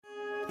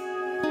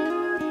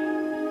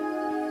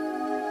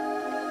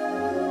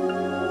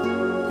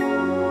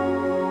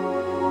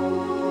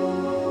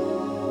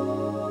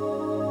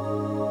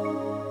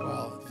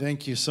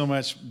Thank you so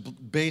much.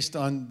 Based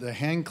on the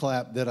hand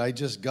clap that I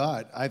just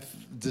got, I've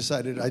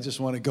decided I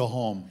just want to go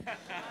home.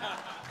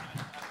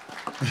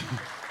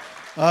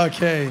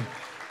 Okay.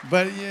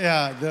 But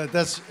yeah,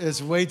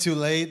 it's way too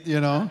late,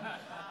 you know.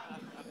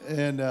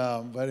 And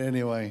but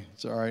anyway,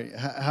 it's all right.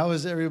 How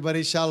is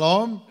everybody?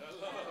 Shalom. All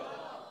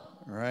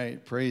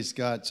right, praise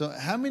God. So,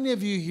 how many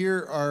of you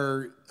here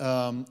are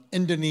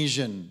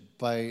Indonesian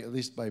at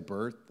least by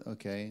birth?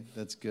 Okay,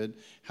 that's good.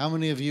 How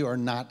many of you are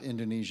not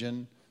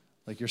Indonesian?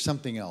 Like you're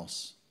something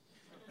else.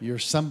 You're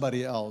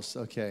somebody else.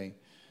 Okay.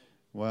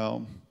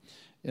 Well,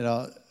 you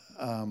know,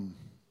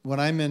 when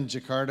I'm in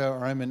Jakarta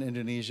or I'm in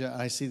Indonesia,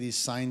 I see these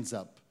signs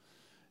up,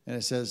 and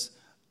it says,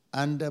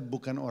 "Anda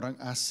bukan orang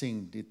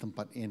asing di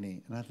tempat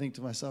ini." And I think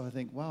to myself,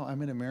 wow,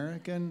 I'm an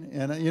American.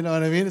 And you know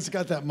what I mean? It's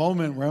got that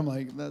moment where I'm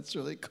like, that's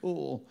really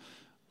cool.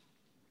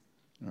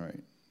 All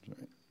right.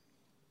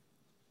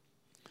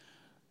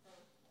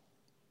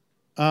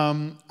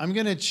 I'm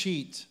going to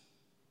cheat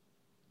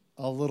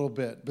a little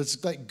bit, but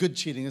it's like good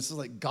cheating. This is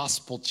like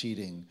gospel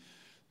cheating.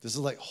 This is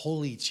like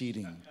holy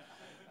cheating.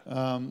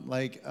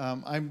 We're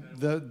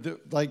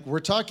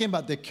talking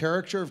about the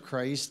character of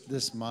Christ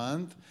this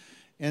month.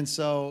 And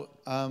so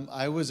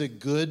I was a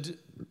good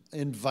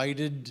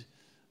invited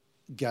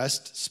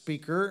guest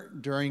speaker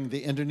during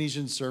the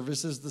Indonesian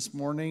services this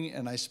morning,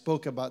 and I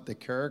spoke about the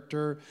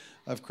character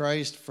of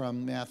Christ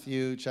from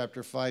Matthew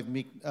chapter 5,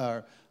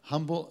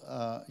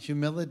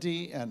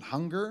 humility and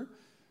hunger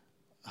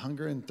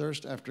and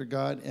thirst after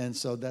God. And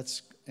so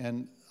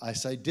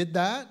I did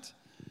that.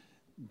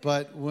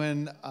 But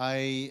when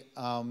I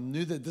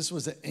knew that this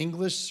was an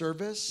English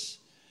service,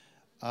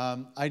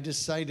 I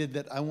decided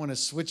that I want to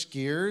switch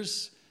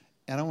gears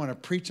and I want to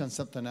preach on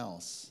something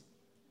else.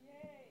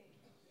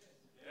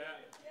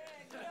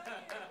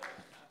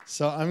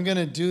 So I'm going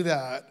to do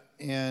that,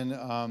 and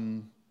I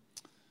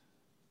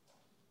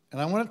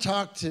want to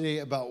talk today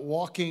about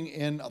walking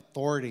in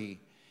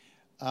authority.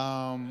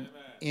 And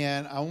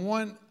I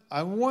want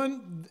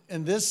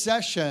in this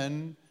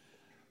session,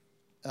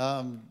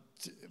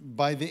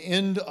 by the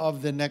end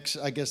of the next,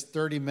 I guess,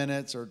 30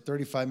 minutes or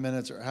 35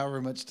 minutes or however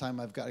much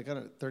time I've got. I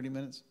got 30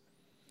 minutes?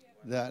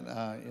 Yeah.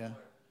 Yeah. Even 1 hour.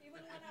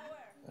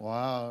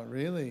 Wow,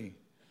 really?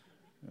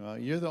 Well,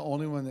 you're the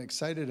only one that's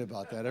excited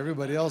about that.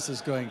 Everybody else is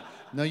going,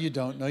 no, you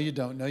don't, no, you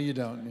don't, no, you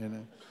don't, you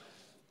know.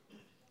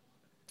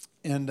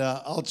 And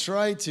I'll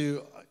try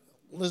to,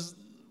 it's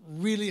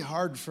really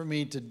hard for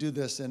me to do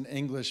this in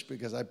English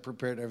because I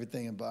prepared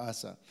everything in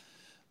Bahasa.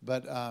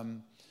 But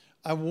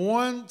I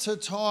want to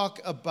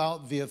talk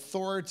about the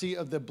authority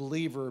of the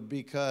believer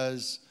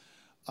because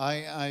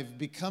I've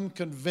become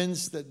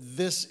convinced that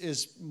this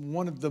is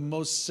one of the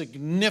most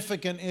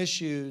significant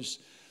issues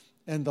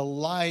in the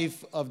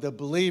life of the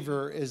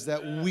believer, is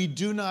that we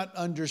do not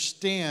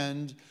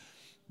understand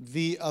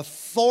the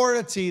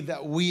authority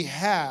that we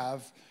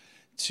have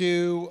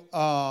to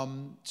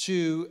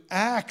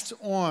act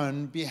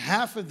on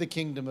behalf of the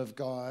kingdom of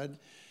God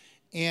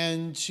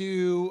and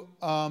to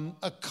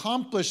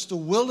accomplish the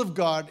will of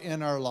God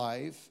in our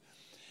life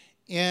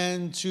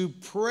and to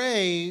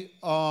pray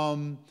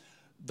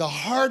the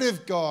heart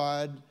of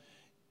God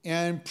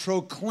and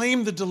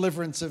proclaim the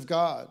deliverance of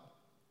God.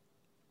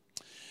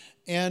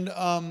 And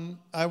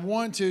I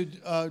want to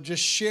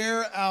just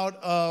share out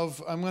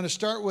of, I'm going to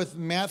start with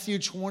Matthew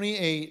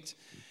 28.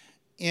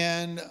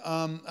 And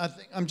I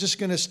think I'm just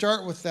going to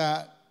start with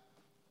that.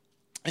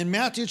 In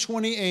Matthew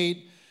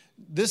 28,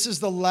 these are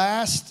the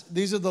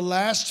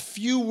last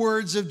few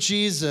words of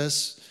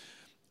Jesus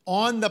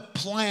on the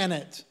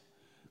planet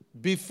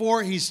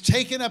before he's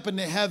taken up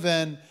into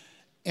heaven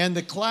and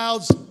the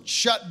clouds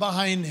shut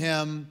behind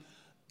him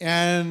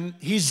and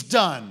he's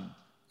done.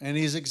 And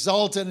he's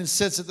exalted and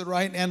sits at the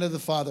right hand of the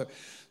Father.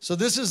 So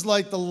this is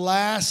like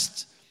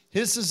this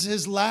is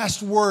his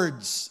last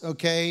words,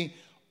 okay,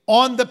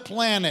 on the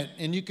planet.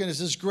 And it's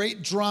this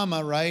great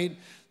drama, right?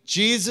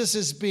 Jesus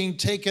is being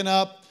taken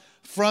up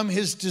from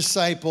his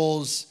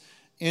disciples.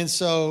 And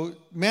so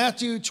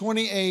Matthew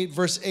 28,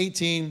 verse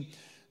 18,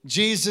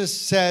 Jesus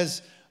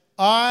says,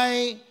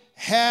 I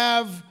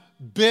have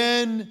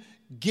been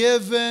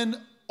given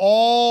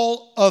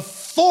all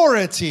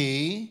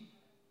authority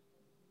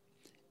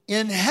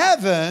in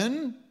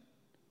heaven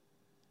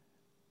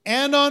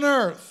and on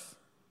earth.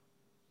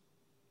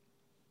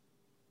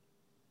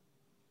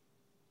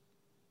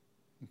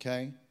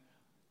 Okay?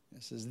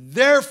 It says,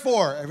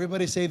 therefore.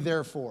 Everybody say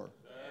therefore.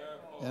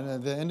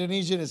 And the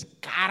Indonesian is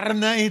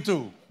karena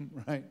itu,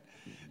 right?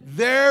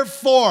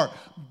 Therefore,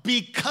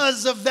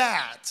 because of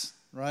that,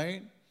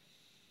 right?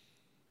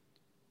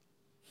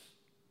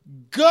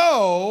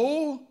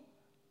 Go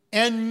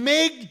and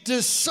make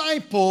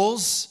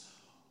disciples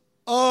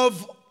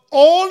of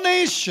all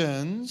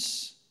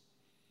nations,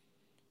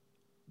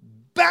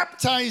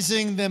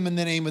 baptizing them in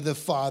the name of the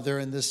Father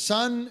and the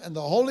Son and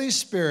the Holy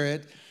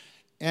Spirit,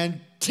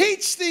 and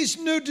teach these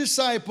new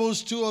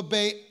disciples to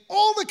obey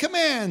all the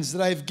commands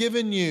that I've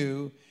given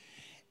you,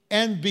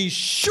 and be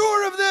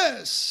sure of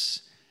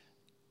this,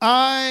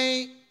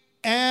 I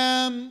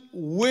am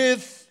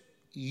with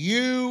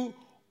you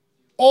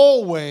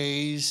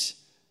always,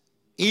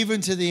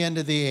 even to the end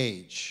of the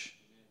age.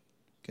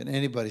 Can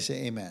anybody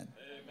say amen?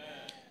 Amen.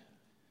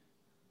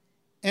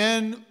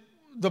 And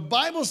the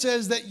Bible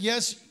says that,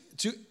 yes,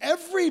 to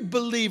every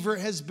believer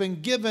has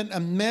been given a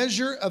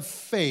measure of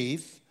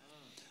faith,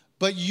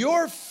 but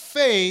your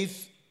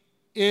faith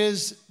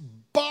is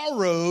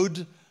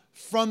borrowed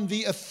from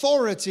the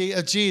authority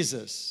of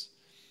Jesus.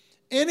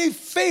 Any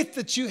faith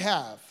that you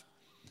have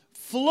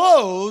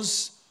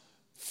flows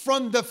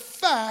from the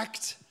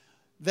fact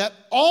that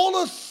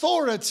all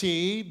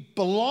authority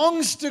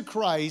belongs to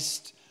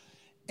Christ,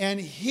 and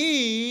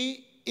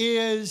He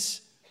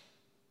is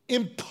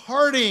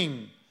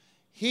imparting,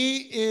 He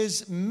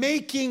is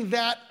making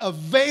that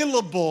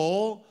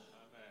available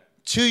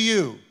to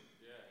you.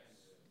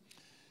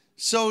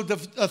 So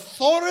the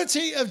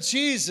authority of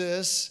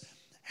Jesus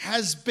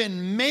has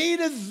been made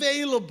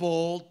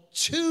available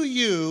to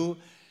you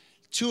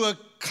to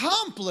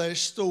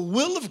accomplish the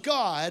will of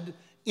God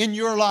in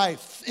your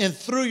life and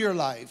through your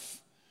life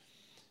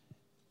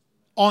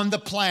on the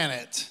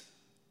planet.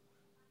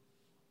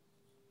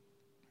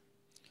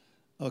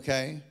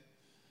 Okay?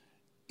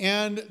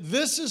 And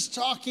this is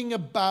talking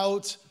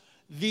about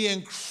the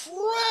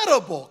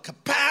incredible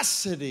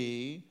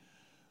capacity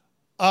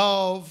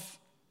of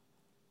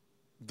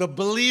the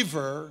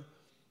believer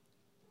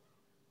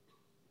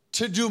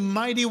to do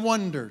mighty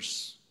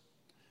wonders.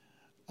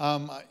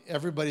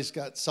 Everybody's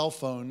got cell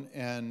phone,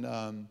 and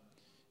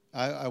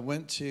I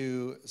went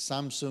to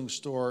Samsung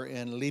store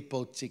in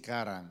Lipo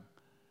Cikarang,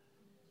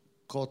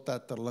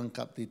 Kota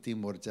Terlengkap di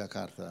Timur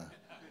Jakarta,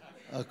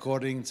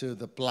 according to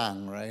the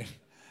plan, right?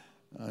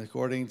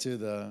 According to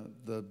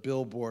the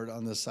billboard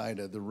on the side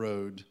of the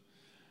road.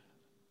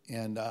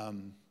 And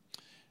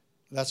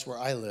that's where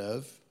I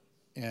live.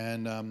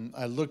 And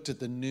I looked at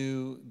the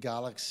new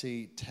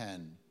Galaxy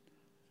 10,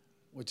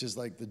 which is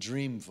like the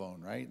dream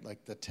phone, right?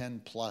 Like the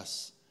 10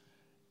 Plus.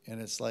 And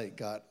it's like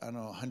got, I don't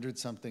know,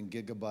 100-something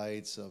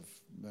gigabytes of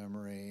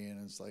memory.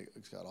 And it's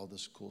got all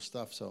this cool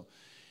stuff. So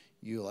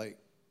you're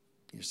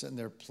sitting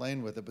there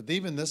playing with it. But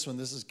even this one,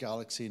 this is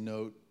Galaxy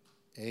Note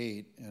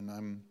 8.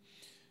 And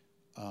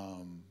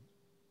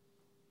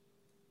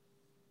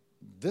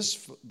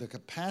the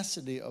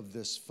capacity of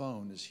this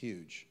phone is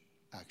huge,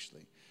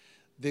 actually.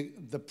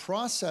 The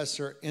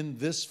processor in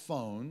this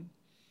phone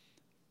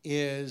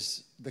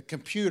is the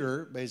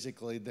computer,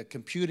 basically, the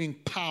computing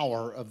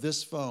power of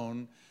this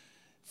phone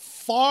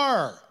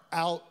far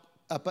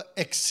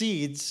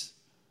exceeds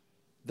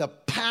the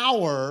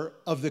power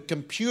of the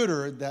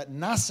computer that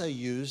NASA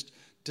used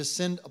to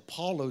send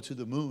Apollo to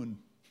the moon.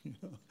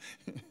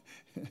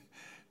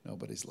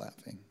 Nobody's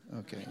laughing.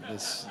 Okay,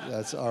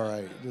 that's all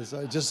right.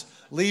 Just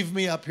leave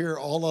me up here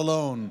all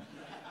alone.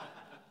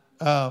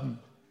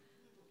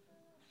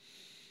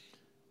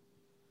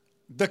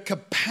 The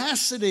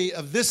capacity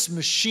of this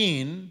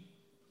machine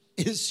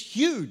is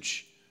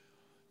huge.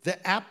 The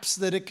apps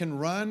that it can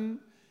run,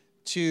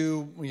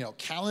 to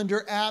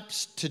calendar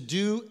apps,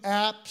 to-do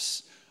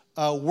apps,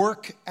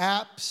 work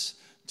apps,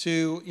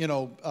 to what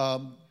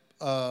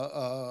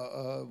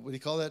do you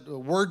call that?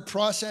 Word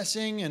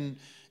processing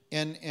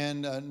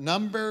and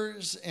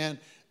numbers and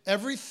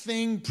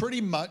everything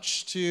pretty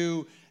much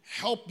to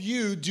help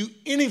you do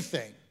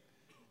anything.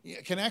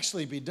 It can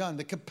actually be done.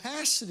 The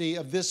capacity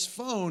of this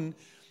phone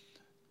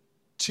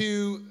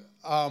to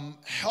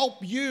help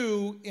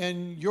you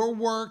in your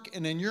work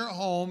and in your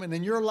home and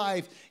in your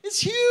life is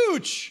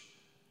huge.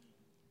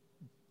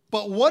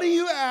 But what do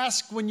you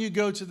ask when you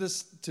go to the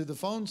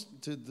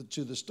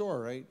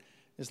store, right?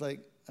 It's like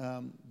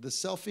the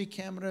selfie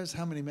cameras,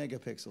 how many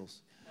megapixels,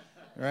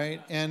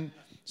 right? And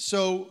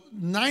so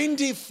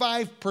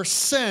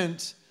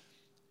 95%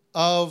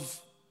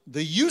 of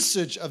the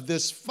usage of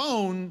this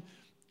phone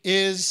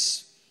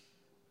is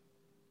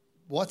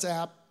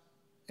WhatsApp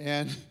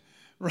and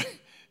right,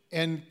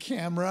 and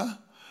camera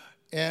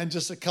and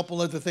just a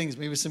couple other things,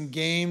 maybe some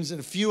games and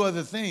a few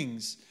other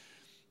things.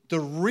 The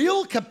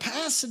real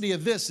capacity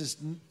of this is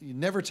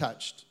never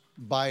touched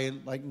by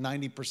like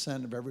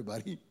 90% of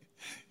everybody,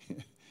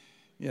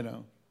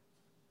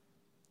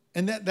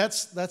 And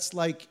that's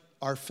like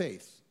our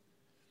faith.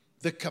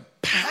 The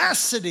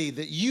capacity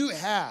that you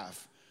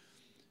have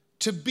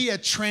to be a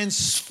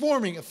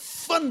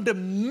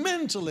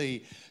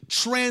fundamentally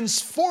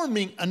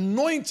transforming,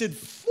 anointed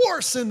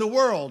force in the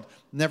world,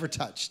 never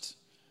touched.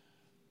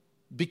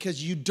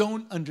 Because you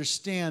don't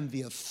understand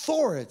the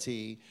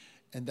authority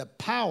and the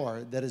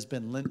power that has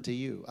been lent to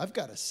you. I've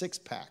got a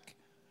 6-pack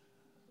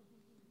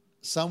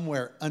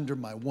somewhere under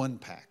my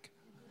 1-pack.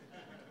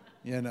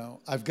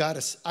 I've got a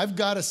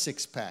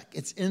 6-pack.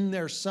 It's in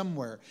there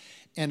somewhere.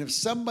 And if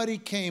somebody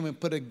came and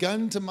put a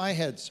gun to my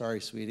head, sorry,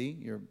 sweetie,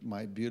 you're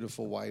my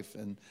beautiful wife,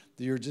 and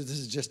this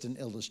is just an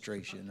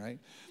illustration, right?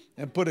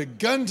 And put a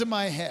gun to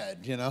my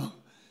head,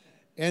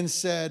 and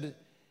said,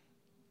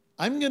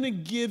 I'm going to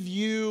give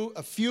you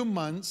a few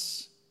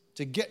months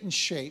to get in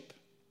shape,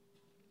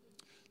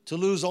 to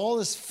lose all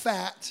this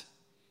fat,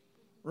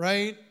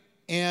 right?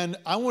 And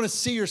I want to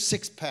see your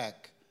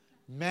 6-pack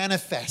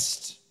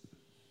manifested,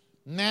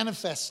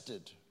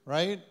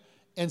 right?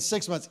 and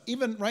 6 months.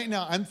 Even right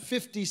now, I'm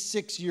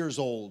 56 years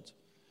old.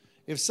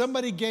 If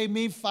somebody gave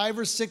me 5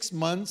 or 6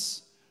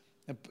 months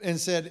and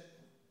said,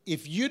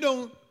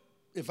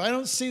 if I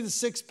don't see the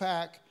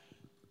six-pack,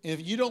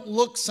 if you don't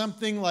look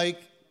something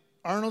like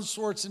Arnold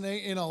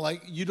Schwarzenegger,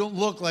 like you don't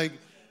look like,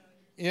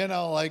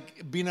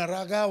 like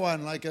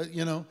Binaragawan, like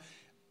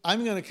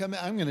I'm going to come in,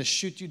 I'm going to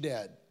shoot you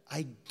dead.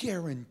 I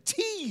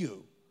guarantee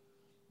you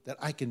that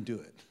I can do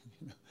it.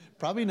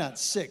 Probably not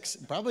 6,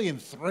 probably in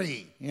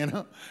 3,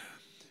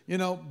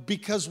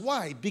 because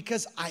why?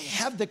 Because I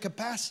have the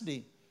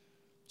capacity.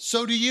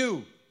 So do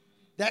you.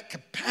 That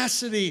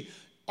capacity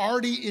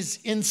already is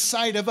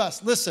inside of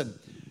us. Listen,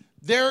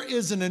 there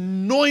is an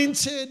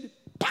anointed,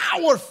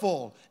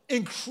 powerful,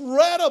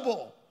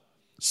 incredible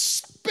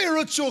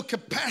spiritual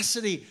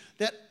capacity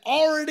that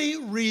already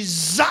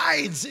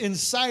resides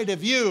inside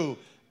of you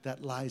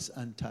that lies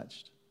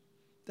untouched.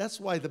 That's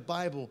why the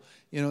Bible,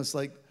 it's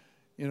like,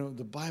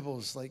 the Bible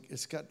is like,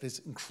 it's got this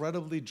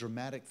incredibly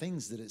dramatic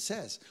things that it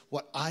says.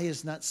 What eye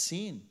has not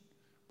seen,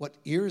 what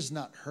ear has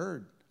not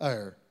heard,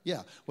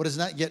 what has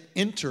not yet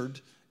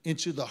entered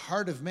into the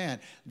heart of man.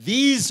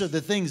 These are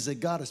the things that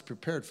God has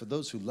prepared for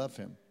those who love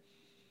him.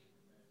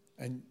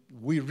 And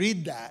we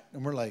read that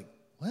and we're like,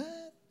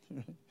 what?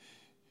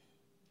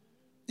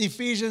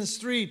 Ephesians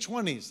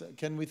 3:20.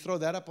 Can we throw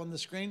that up on the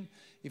screen?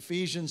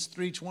 Ephesians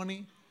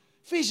 3:20.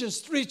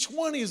 Ephesians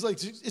 3:20 is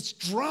like, it's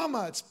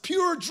drama. It's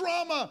pure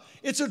drama.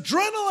 It's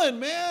adrenaline,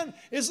 man.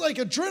 It's like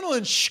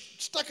adrenaline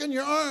stuck in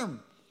your arm.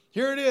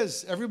 Here it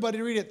is.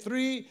 Everybody read it.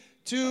 3,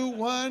 2,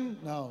 1.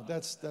 No,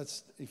 that's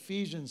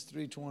Ephesians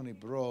 3:20,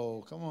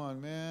 bro. Come on,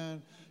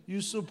 man.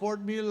 You support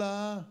me,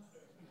 la.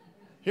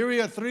 Here we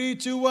are. 3,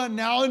 2, 1.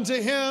 Now unto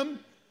him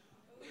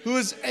who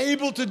is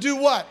able to do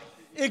what?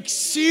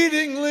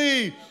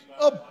 Exceedingly,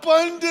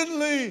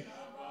 abundantly,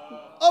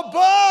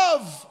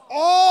 above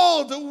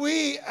all that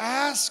we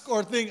ask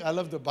or think. I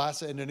love the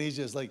bahasa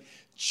Indonesia. It's like,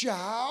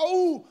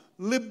 jauh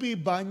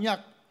lebih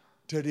banyak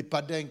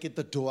daripada yang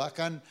kita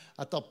doakan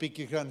atau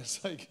pikirkan.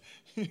 It's like,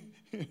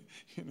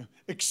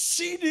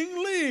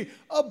 exceedingly,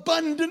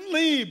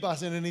 abundantly.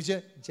 Bahasa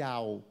Indonesia,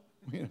 jauh.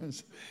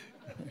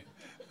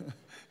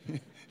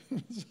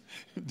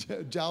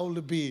 Jauh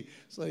lebih.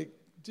 It's like,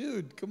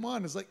 dude, come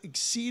on. It's like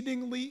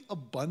exceedingly,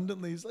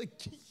 abundantly. It's like,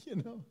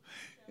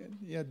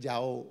 yeah,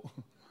 jauh.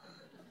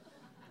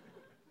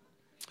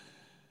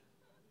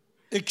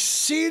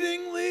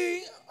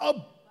 Exceedingly,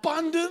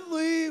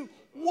 abundantly,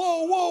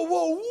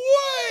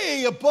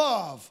 way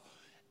above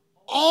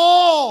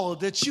all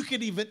that you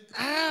could even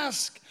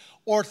ask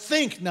or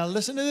think. Now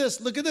listen to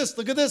this. Look at this.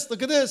 Look at this.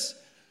 Look at this.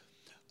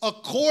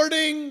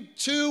 According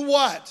to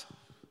what?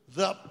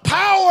 The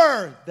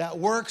power that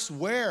works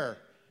where?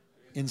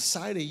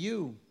 Inside of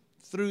you,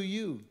 through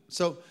you.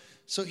 So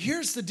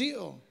here's the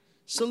deal.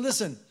 So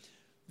listen,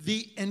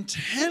 the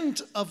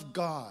intent of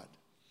God,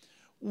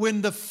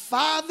 when the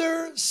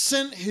Father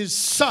sent his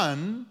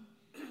Son,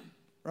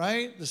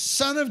 right? The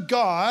Son of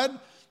God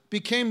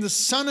became the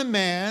Son of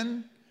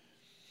Man.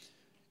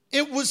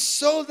 It was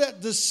so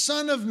that the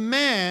Son of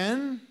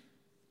Man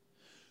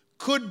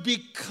could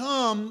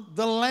become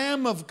the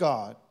Lamb of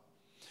God.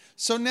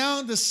 So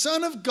now the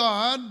Son of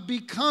God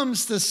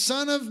becomes the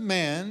Son of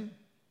Man,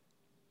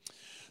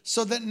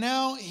 so that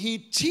now he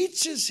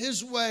teaches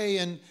his way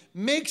and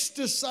makes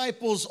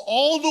disciples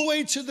all the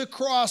way to the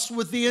cross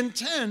with the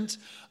intent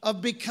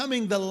of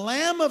becoming the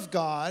Lamb of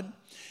God.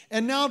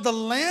 And now the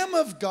Lamb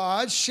of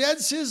God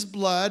sheds his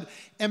blood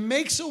and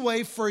makes a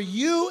way for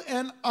you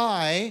and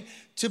I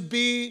to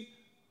be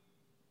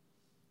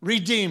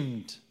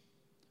redeemed.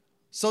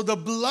 So the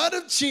blood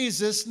of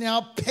Jesus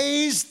now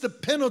pays the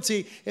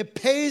penalty. It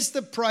pays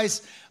the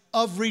price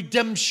of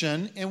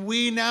redemption, and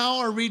we now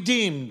are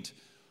redeemed.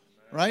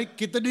 Right?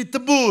 Kita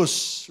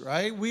ditebus,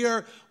 right?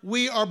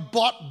 We are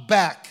bought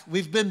back.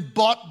 We've been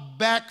bought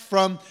back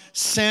from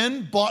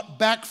sin, bought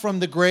back from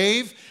the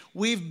grave.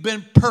 We've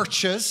been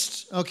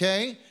purchased,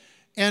 okay?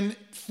 And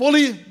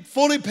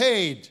fully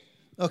paid,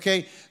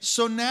 okay?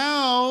 So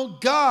now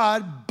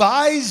God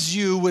buys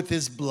you with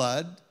his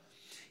blood.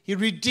 He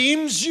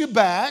redeems you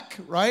back,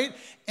 right?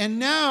 And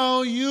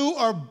now you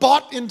are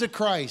bought into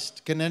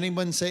Christ. Can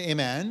anyone say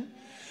amen?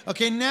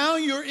 Okay, now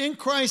you're in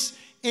Christ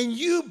and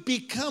you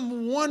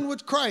become one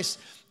with Christ.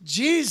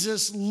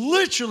 Jesus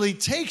literally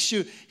takes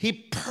you, he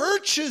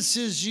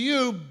purchases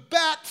you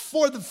back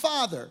for the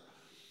Father.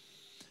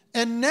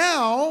 And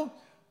now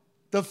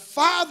the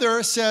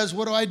Father says,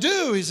 what do I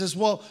do? He says,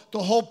 well,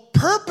 the whole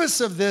purpose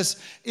of this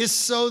is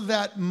so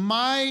that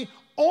my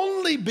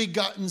only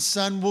begotten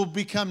Son will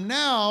become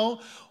now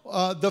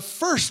the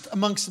first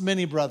amongst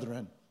many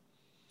brethren.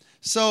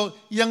 So,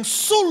 yang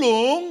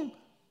sulung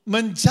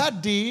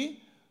menjadi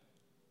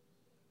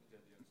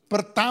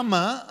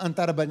pertama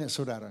antara banyak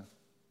saudara.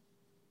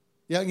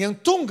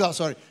 Yang tunggal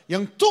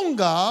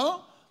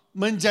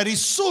menjadi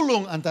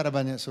sulung antara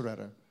banyak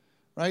saudara.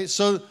 Right?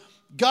 So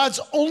God's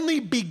only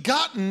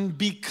begotten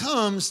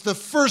becomes the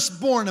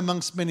firstborn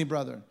amongst many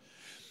brethren.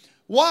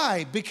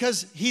 Why?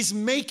 Because he's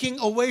making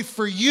a way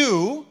for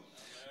you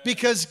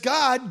Because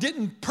God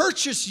didn't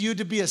purchase you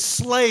to be a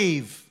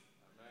slave.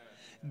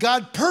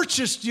 God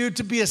purchased you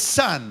to be a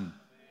son.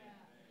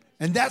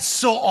 And that's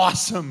so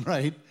awesome,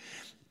 right?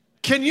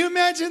 Can you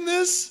imagine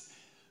this?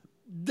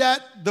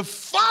 That the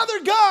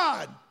Father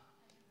God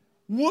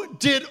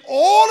did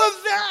all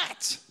of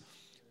that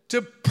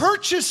to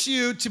purchase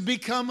you to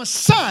become a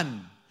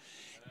son.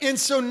 And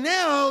so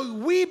now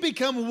we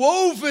become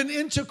woven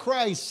into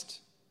Christ.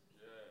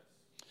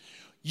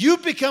 You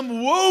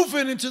become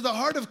woven into the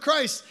heart of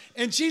Christ.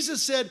 And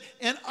Jesus said,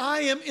 and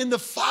I am in the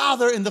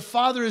Father, and the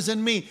Father is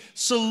in me.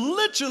 So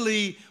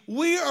literally,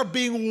 we are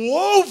being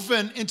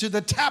woven into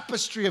the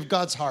tapestry of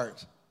God's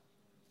heart.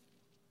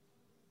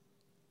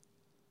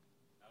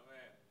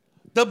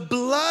 The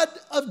blood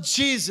of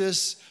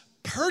Jesus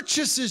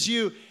purchases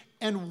you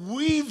and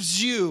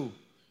weaves you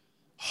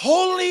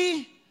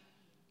holy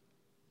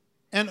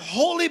and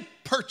wholly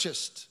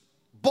purchased,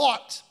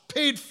 bought,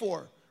 paid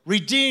for,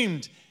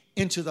 redeemed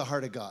into the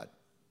heart of God.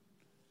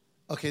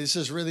 Okay, this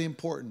is really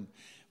important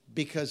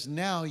because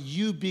now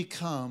you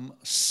become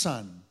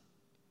son.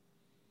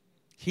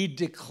 He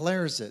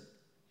declares it.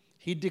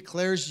 He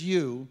declares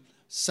you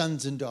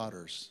sons and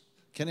daughters.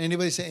 Can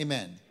anybody say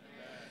amen? Amen.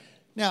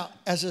 Now,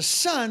 as a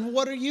son,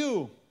 what are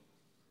you?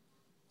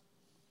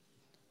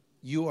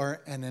 You are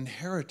an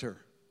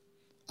inheritor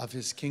of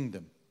his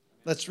kingdom.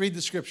 Let's read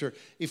the scripture.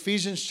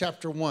 Ephesians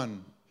chapter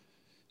 1.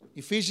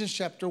 Ephesians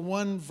chapter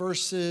 1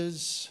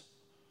 verses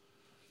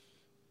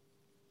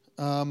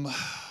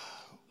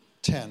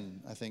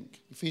 10, I think.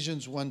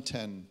 Ephesians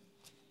 1:10.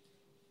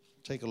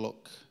 Take a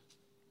look.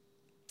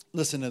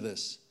 Listen to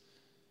this.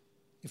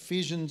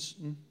 Ephesians.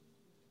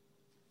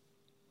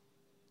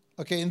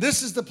 Okay, and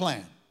this is the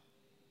plan.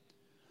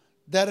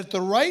 That at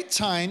the right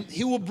time,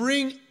 he will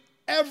bring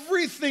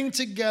everything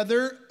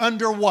together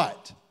under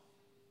what?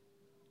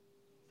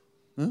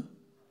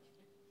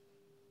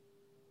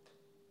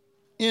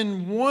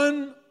 In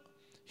one,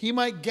 he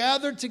might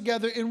gather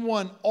together in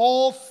one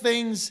all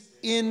things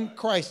in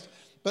Christ.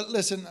 But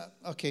listen,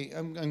 okay,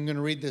 I'm going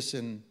to read this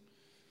in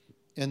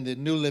the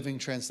New Living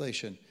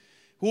Translation.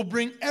 Who will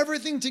bring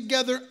everything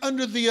together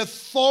under the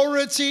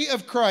authority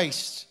of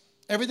Christ.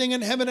 Everything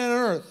in heaven and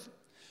earth.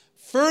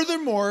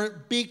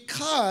 Furthermore,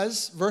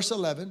 because, verse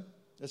 11,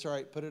 that's all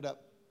right, put it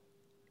up.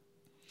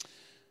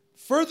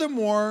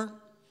 Furthermore,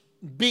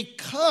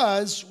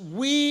 because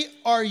we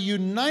are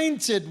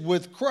united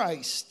with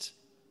Christ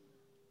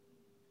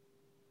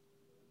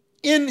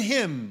in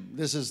him.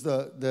 This is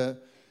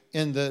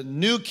in the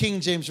New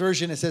King James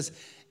Version, it says,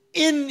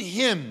 in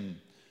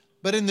him.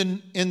 But in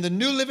the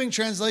New Living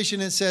Translation,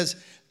 it says,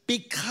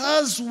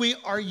 because we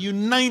are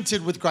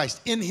united with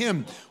Christ. In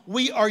him.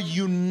 We are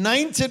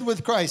united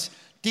with Christ.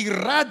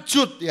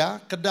 Dirajut, ya,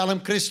 ke dalam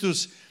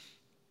Kristus.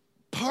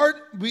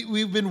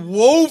 We've been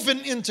woven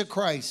into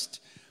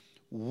Christ.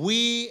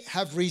 We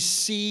have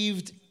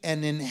received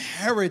an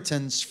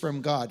inheritance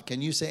from God.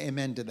 Can you say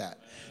amen to that?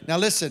 Now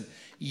listen,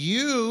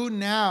 you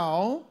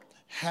now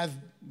have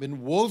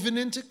been woven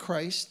into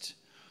Christ.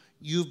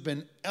 You've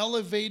been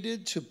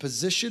elevated to a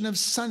position of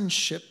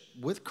sonship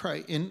with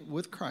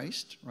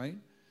Christ, right?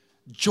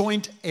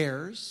 Joint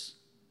heirs,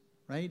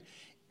 right?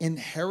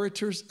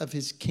 Inheritors of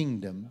his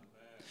kingdom.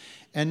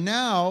 And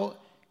now,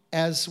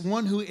 as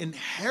one who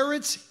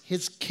inherits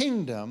his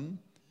kingdom,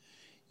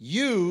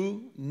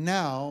 you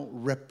now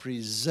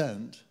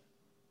represent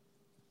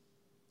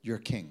your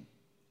king,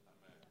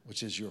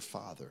 which is your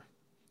father.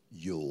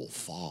 Your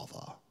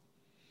father.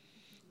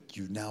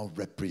 You now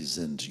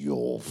represent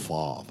your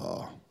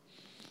father,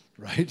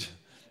 right?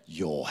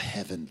 Your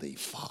heavenly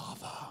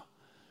father.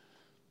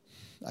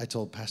 I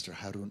told Pastor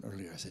Harun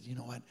earlier, I said, you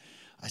know what?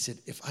 I said,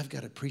 if I've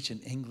got to preach in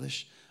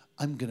English,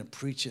 I'm going to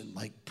preach in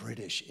like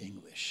British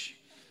English,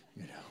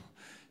 you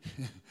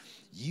know.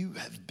 You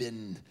have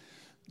been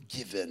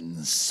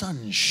given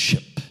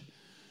sonship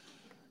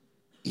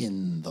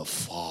in the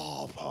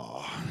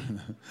Father.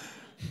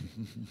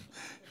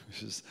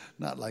 Which is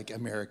not like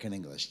American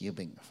English. You've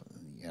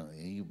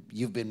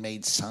been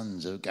made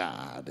sons of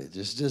God. It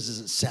just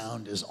doesn't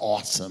sound as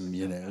awesome,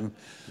 you know.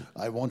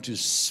 I want to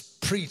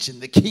preach in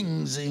the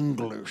King's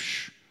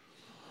English.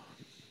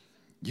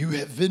 You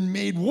have been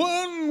made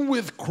one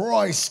with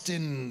Christ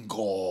in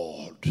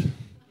God.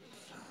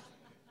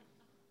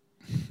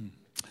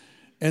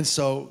 And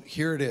so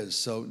here it is.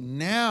 So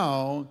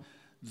now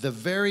the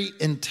very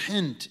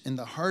intent in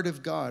the heart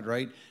of God,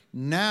 right?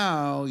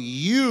 Now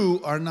you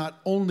are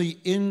not only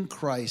in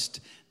Christ,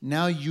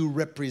 now you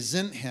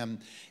represent him.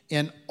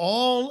 And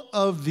all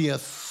of the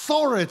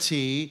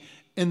authority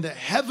in the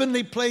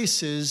heavenly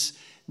places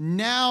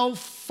now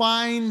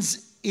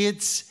finds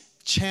its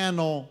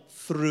channel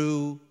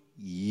through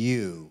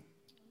you.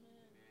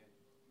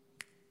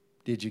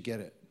 Did you get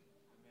it?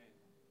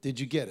 Did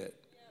you get it?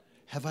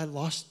 Have I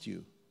lost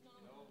you?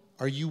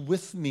 Are you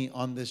with me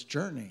on this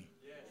journey?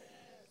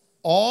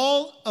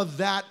 All of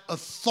that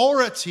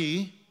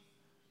authority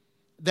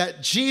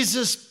that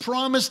Jesus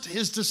promised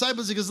his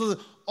disciples, because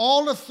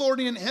all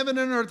authority in heaven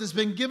and earth has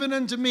been given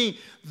unto me,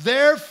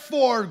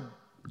 therefore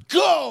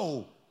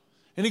go.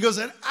 And he goes,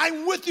 and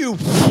I'm with you.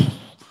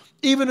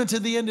 even unto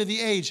the end of the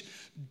age.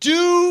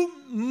 Do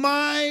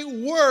my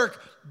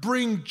work.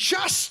 Bring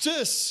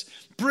justice.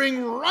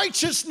 Bring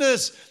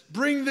righteousness.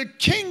 Bring the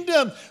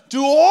kingdom.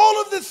 Do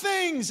all of the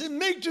things and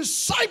make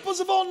disciples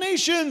of all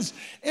nations.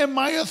 And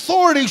my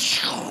authority,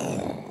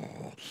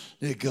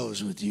 it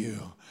goes with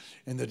you.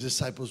 And the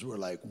disciples were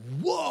like,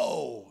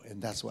 whoa.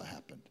 And that's what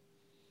happened.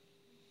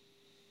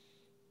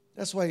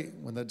 That's why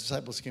when the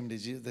disciples came to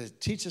Jesus, they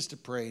teach us to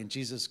pray. And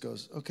Jesus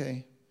goes,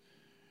 okay,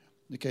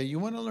 you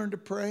want to learn to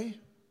pray?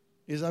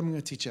 He says, I'm going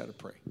to teach you how to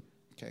pray.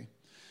 Okay.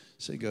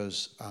 So he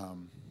goes,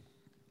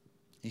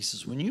 he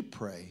says, when you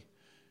pray,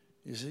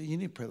 you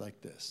need to pray like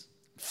this.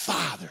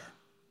 Father.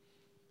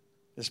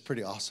 That's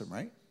pretty awesome,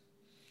 right?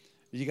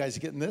 Are you guys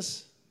getting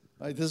this?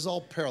 Right? This is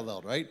all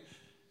paralleled, right?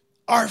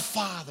 Our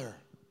Father.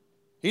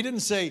 He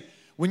didn't say,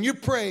 when you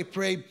pray,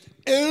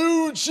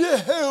 El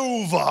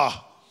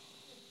Jehovah.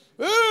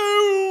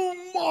 Oh,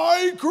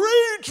 my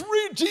great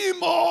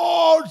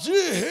Redeemer,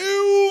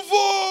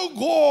 Jehovah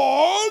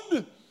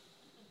God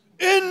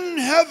in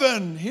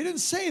heaven. He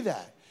didn't say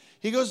that.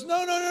 He goes,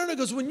 no. He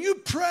goes, when you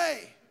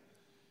pray,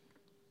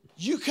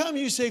 you come,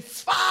 you say,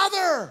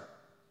 Father.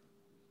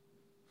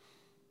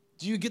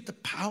 Do you get the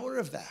power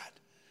of that?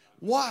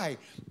 Why?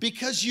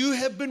 Because you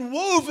have been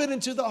woven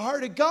into the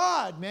heart of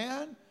God,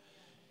 man.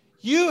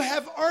 You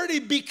have already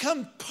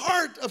become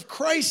part of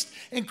Christ,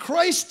 and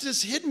Christ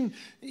is hidden.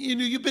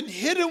 You've been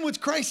hidden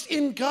with Christ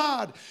in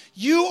God.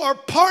 You are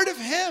part of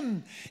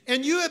Him,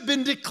 and you have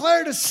been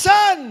declared a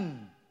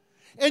son,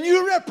 and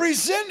you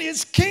represent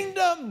His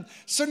kingdom.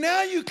 So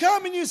now you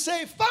come and you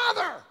say,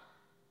 Father.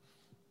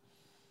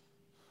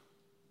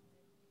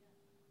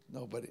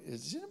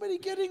 Is anybody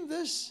getting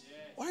this?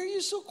 Why are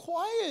you so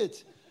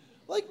quiet?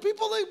 Like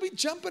people like be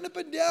jumping up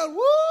and down,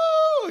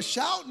 woo,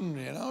 shouting,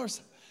 or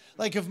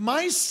like if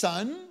my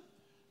son,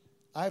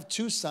 I have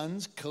two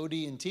sons,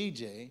 Cody and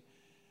TJ,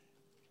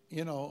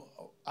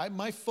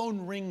 my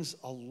phone rings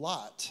a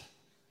lot.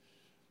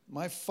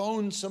 My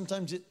phone,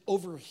 sometimes it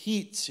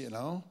overheats,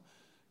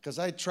 because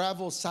I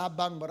travel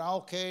Sabang,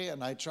 Merauke,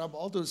 and I travel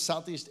all through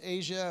Southeast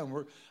Asia,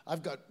 and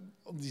I've got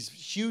these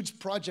huge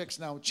projects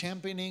now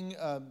championing,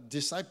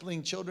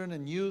 discipling children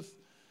and youth.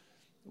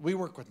 We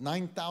work with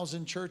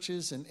 9,000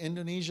 churches in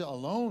Indonesia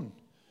alone.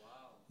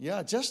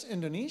 Yeah, just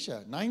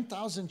Indonesia,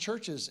 9,000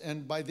 churches.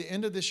 And by the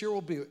end of this year,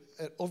 we'll be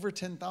at over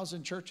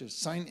 10,000 churches.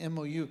 Sign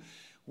MOU,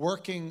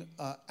 working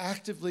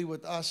actively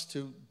with us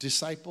to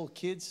disciple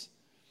kids.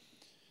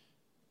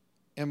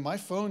 And my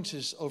phone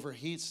just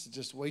overheats,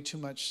 just way too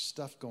much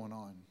stuff going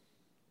on.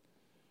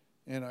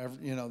 And,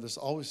 there's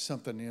always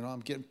something, I'm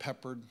getting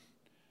peppered.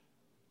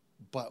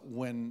 But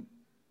when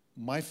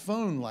my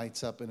phone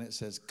lights up and it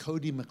says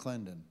Cody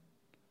McClendon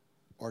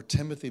or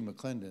Timothy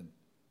McClendon,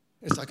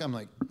 it's like I'm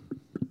like,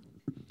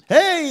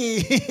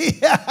 hey,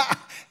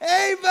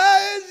 hey,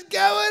 what's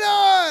going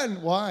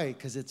on? Why?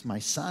 Because it's my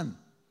son.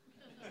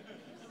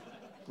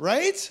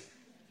 Right?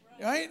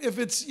 Right? If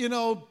it's,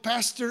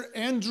 Pastor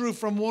Andrew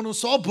from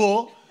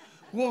Wonosobo,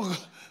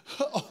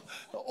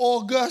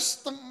 Olga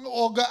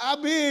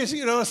Abis,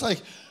 it's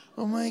like,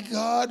 oh my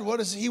God, what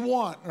does he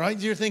want? Right?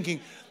 You're thinking,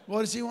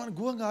 what does he want?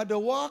 Gua nggak ada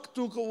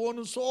waktu ke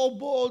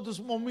Wonosobo, terus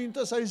mau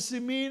minta saya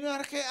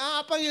seminar kayak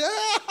apa ya?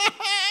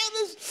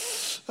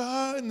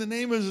 In the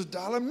name of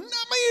dalam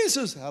nama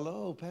Yesus.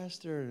 Hello,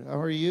 Pastor. How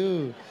are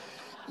you?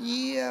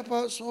 Iya,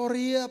 Pak.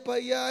 Sorry ya,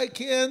 Pak. Ya, I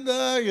can't.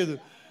 Gitu.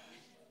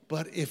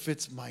 But if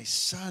it's my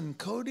son,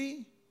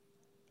 Cody,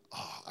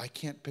 I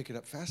can't pick it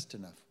up fast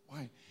enough.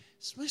 Why?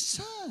 It's my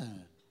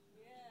son.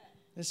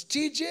 It's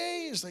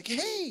TJ. It's like,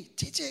 hey,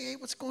 TJ, hey,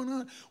 what's going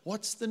on?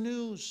 What's the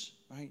news?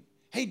 Right?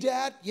 Hey,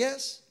 Dad,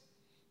 yes?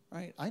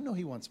 Right? I know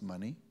he wants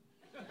money.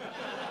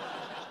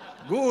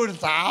 Good,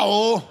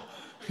 tao.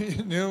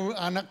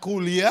 Anak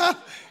kuliah.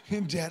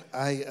 Dad,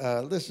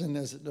 listen,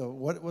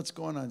 what's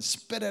going on?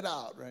 Spit it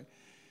out, right?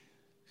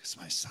 It's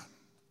my son.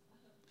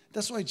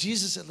 That's why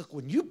Jesus said, look,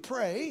 when you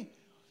pray,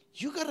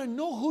 you got to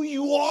know who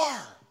you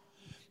are.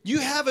 You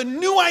have a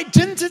new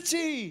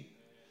identity.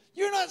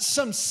 You're not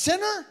some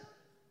sinner,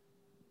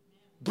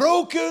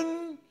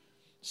 broken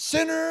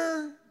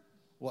sinner.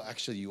 Well,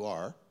 actually, you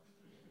are.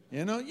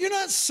 You're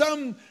not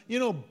some,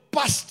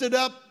 busted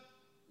up,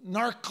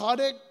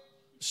 narcotic,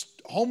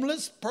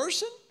 homeless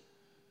person.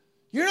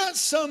 You're not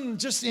some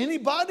just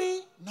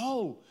anybody.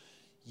 No,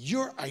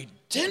 your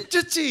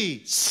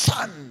identity,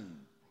 son.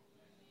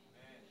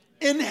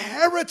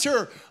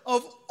 Inheritor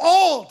of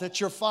all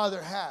that your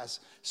Father has.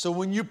 So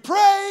when you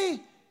pray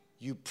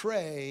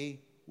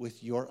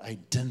with your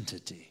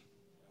identity.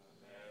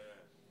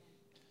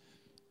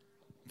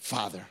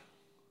 Father.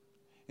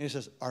 And he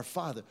says, our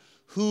Father,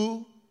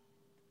 who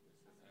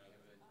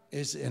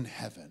is in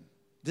heaven.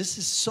 This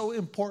is so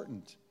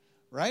important,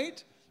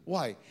 right?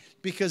 Why?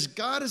 Because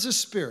God is a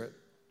spirit,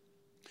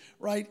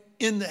 right?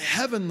 In the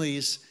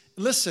heavenlies,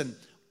 listen,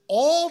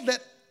 all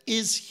that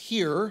is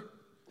here,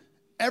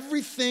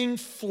 everything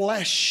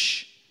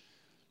flesh,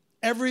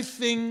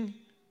 everything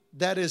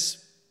that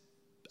is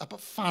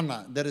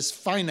apafana, that is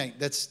finite,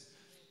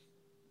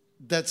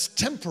 that's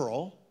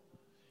temporal,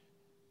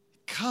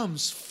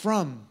 comes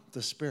from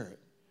the Spirit.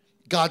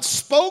 God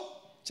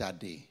spoke,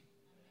 jadi.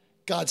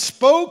 God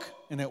spoke,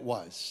 and it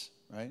was,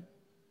 right?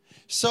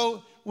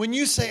 So when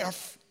you say,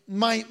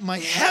 my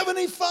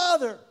Heavenly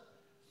Father,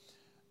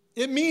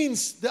 it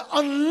means the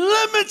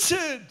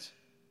unlimited,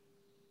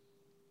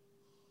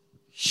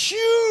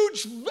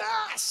 huge,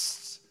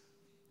 vast,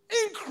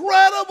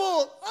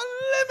 incredible,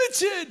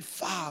 unlimited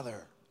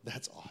Father.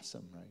 That's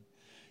awesome, right?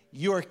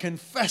 You are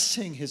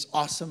confessing His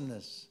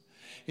awesomeness.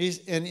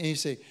 And you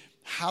say,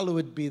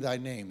 hallowed be thy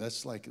name.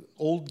 That's like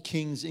old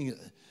King's English.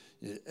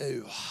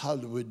 Oh,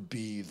 hallowed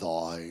be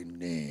thy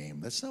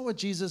name. That's not what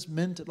Jesus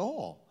meant at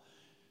all.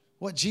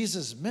 What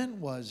Jesus meant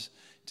was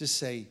to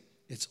say,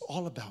 it's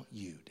all about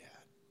you, Dad.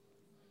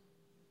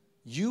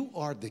 You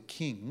are the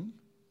king,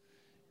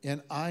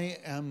 and I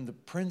am the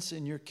prince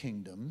in your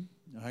kingdom,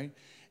 right?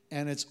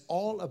 And it's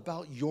all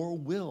about your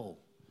will.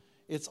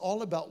 It's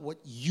all about what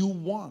you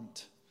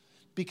want,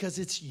 because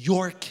it's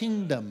your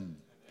kingdom.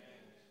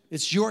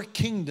 It's your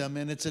kingdom,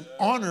 and it's an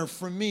honor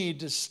for me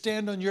to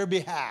stand on your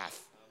behalf.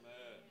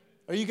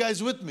 Are you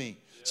guys with me?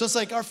 So it's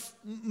like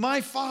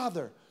my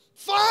Father,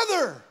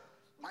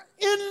 my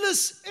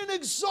endless,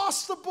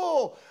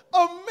 inexhaustible,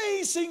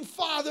 amazing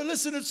Father.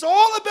 Listen, it's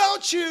all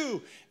about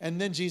you. And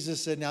then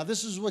Jesus said, now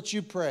this is what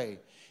you pray.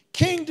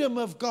 Kingdom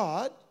of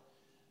God,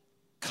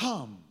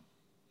 come.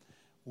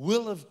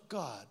 Will of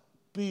God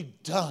be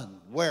done.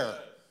 Where?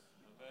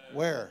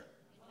 Where?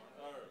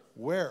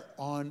 Where?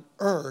 On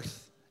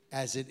earth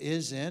as it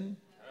is in.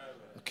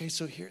 Okay,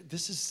 so here,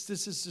 this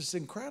is just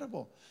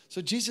incredible.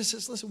 So Jesus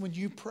says, listen, when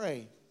you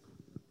pray,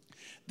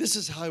 this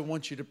is how I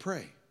want you to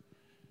pray.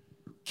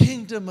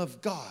 Kingdom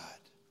of God,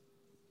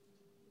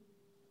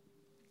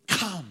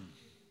 come.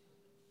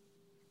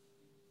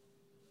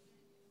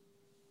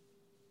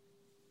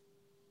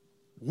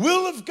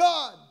 Will of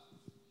God,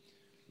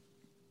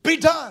 be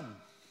done.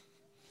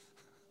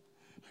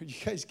 Are you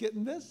guys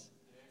getting this?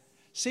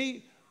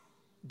 See,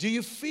 do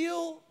you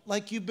feel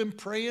like you've been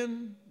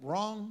praying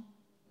wrong?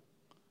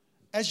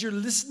 As you're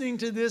listening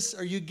to this,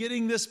 are you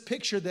getting this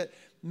picture that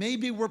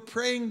maybe we're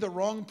praying the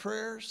wrong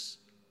prayers?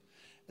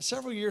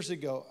 Several years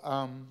ago,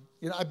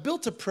 I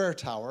built a prayer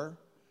tower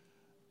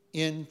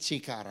in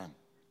Cikarang.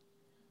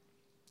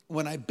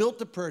 When I built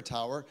the prayer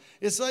tower,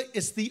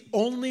 it's the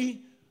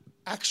only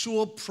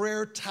actual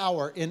prayer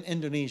tower in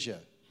Indonesia.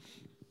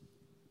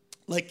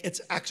 Like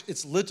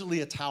it's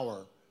literally a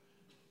tower.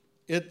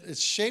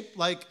 It's shaped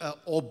like an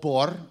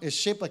obor. It's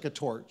shaped like a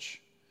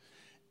torch.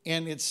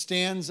 And it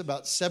stands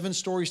about 7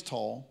 stories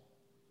tall.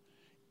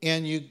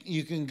 And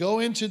you can go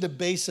into the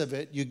base of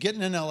it. You get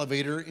in an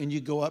elevator and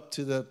you go up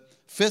to the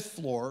 5th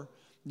floor.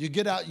 You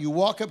get out, you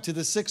walk up to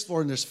the 6th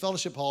floor, and there's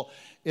fellowship hall.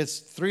 It's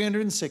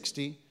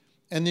 360.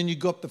 And then you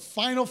go up the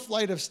final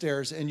flight of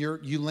stairs, and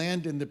you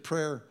land in the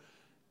prayer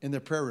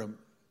room.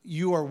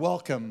 You are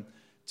welcome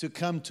to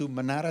come to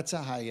Menara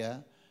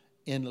Cahaya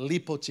in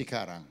Lippo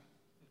Cikarang.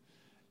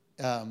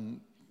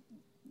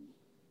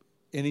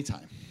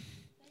 Anytime.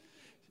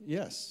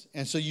 Yes.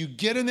 And so you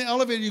get in the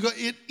elevator, you go,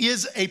 it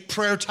is a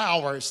prayer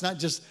tower. It's not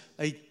just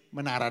a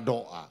Menara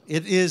Doa.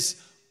 It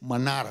is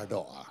Menara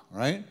Doa,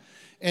 right?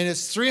 And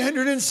it's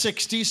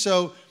 360,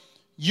 so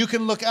you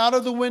can look out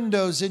of the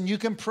windows and you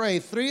can pray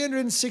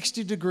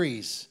 360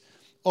 degrees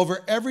over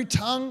every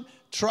tongue,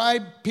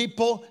 tribe,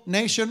 people,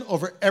 nation,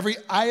 over every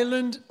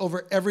island,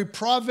 over every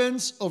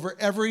province, over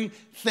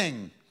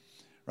everything,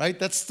 right?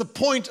 That's the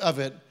point of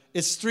it.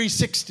 It's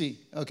 360,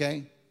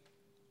 okay?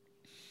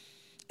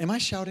 Am I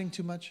shouting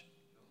too much?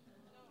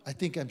 I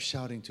think I'm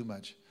shouting too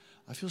much.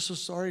 I feel so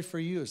sorry for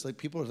you. It's like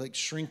people are like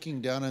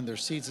shrinking down in their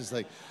seats. It's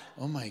like,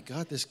 oh my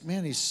God, this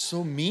man, he's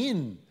so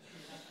mean.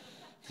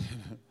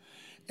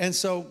 And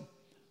so,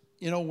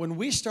 when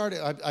we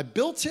started, I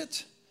built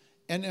it,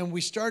 and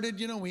we started,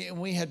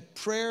 we had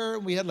prayer.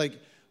 We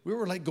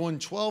were going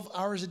 12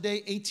 hours a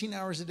day, 18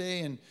 hours a day.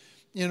 And,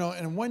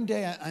 and one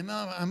day I'm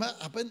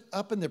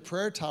up in the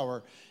prayer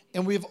tower,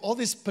 and we have all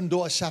these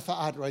pendoa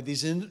syafa'at, right?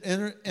 These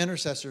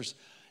intercessors.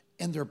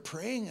 And they're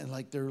praying, and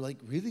they're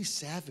really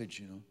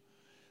savage,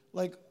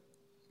 Like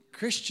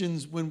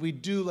Christians, when we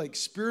do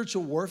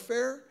spiritual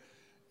warfare,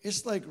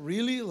 it's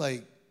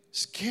really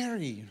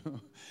scary,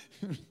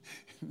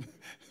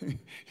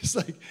 It's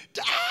like,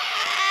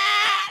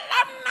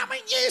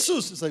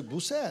 Jesus. It's like,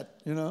 buset,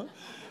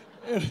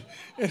 And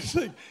it's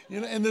like,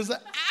 and there's I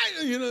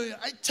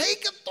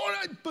take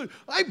authority, but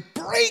I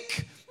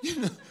break,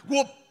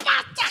 well,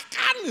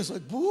 patakan. It's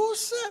like,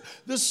 buset.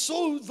 There's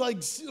so it's like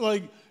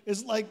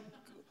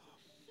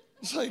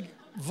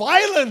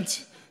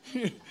violent.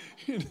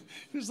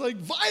 It's like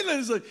violent.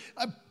 It's like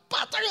I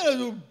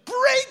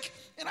break,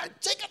 and I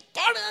take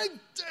authority, I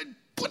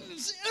put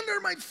it under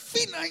my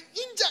feet, and I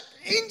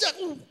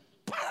injak,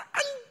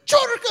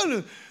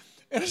 hancurkan.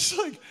 And it's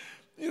like,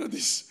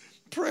 these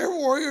prayer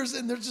warriors,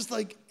 and they're just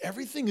like,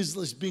 everything is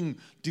just being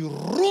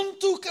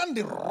diruntukan,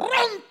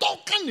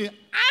 dirontokan,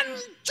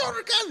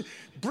 hancurkan,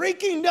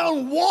 breaking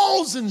down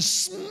walls and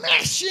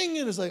smashing.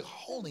 And it's like,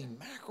 holy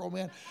mackerel,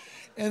 man.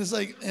 And it's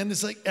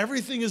like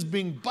everything is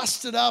being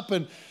busted up,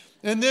 and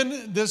And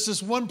then there's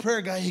this one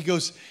prayer guy, he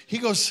goes,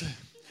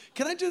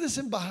 can I do this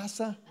in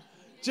Bahasa?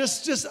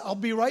 Just, I'll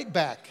be right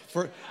back.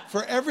 For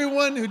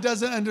everyone who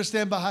doesn't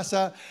understand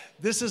Bahasa,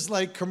 this is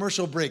like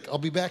commercial break. I'll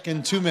be back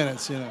in 2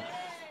 minutes, you know.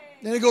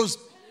 And he goes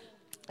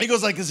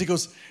like this, he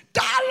goes,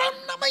 dalam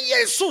nama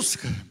Yesus,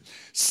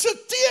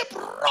 setiap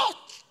roh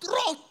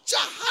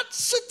jahat,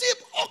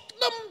 setiap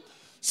oknum,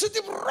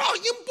 setiap roh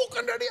yang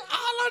bukan dari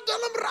Allah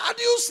dalam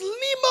radius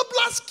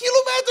 15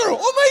 kilometer.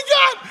 Oh my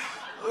God,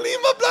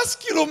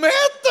 15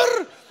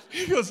 kilometer.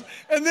 He goes,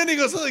 and then he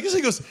goes like this,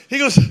 he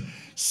goes,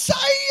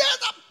 saya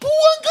tak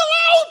buang ke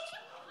laut.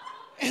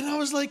 And I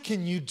was like,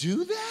 can you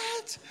do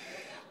that?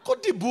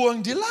 Kok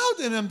dibuang di laut?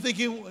 And I'm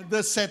thinking,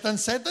 the setan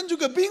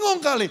juga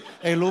bingung kali.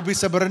 Hey, lo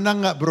bisa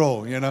berenang nggak,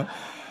 bro? You know?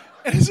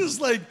 And it's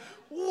just like,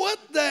 what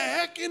the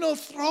heck? You know,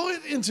 throw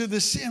it into the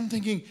sea. I'm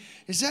thinking,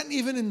 is that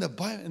even in the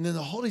Bible? And then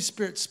the Holy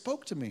Spirit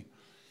spoke to me.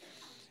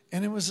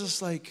 And it was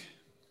just like,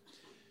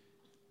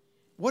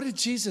 what did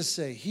Jesus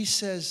say? He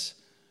says,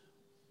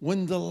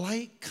 when the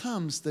light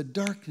comes, the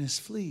darkness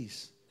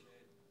flees.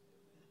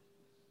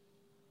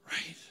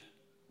 Right?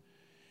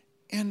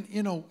 And,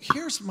 you know,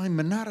 here's my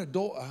Menara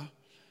Doa.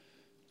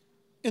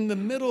 In the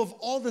middle of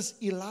all this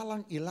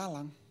ilalang,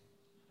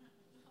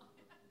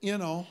 you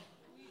know,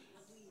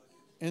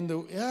 and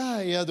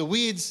the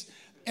weeds,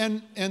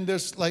 and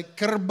there's like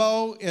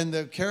carabao and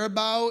the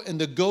carabao and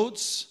the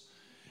goats,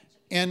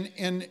 and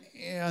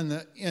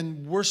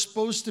we're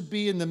supposed to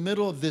be in the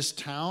middle of this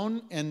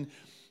town, and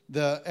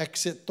the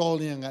exit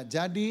tol yang nggak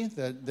jadi,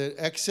 the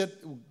exit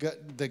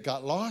that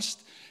got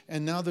lost,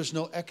 and now there's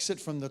no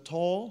exit from the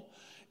toll,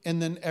 and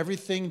then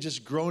everything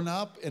just grown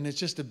up, and it's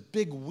just a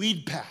big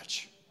weed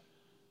patch.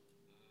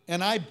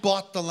 And I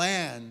bought the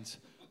land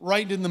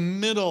right in the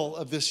middle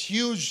of this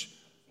huge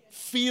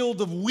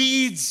field of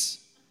weeds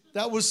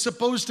that was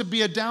supposed to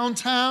be a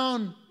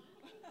downtown.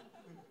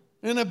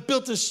 And I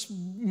built this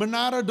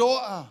Menara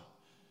Doa.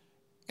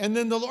 And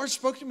then the Lord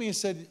spoke to me and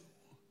said,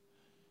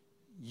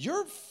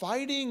 you're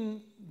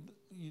fighting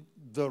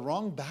the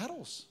wrong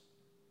battles.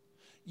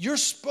 You're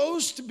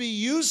supposed to be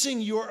using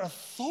your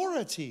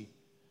authority.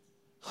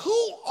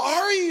 Who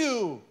are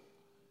you?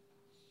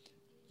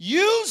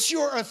 Use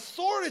your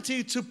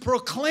authority to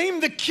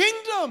proclaim the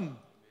kingdom.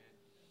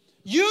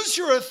 Use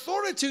your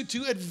authority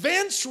to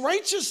advance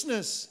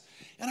righteousness.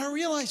 And I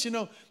realize, you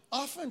know,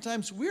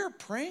 oftentimes we're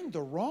praying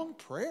the wrong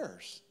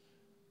prayers.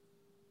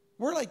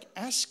 We're like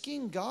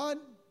asking God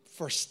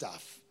for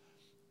stuff.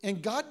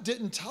 And God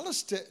didn't tell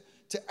us to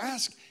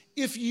ask.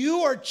 If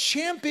you are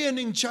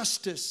championing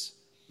justice,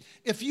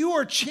 if you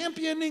are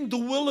championing the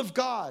will of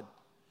God,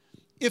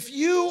 if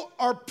you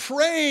are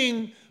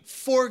praying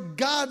for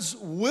God's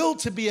will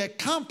to be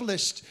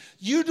accomplished,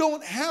 you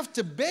don't have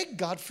to beg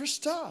God for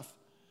stuff.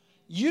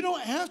 You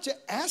don't have to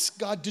ask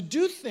God to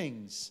do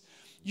things.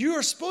 You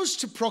are supposed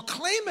to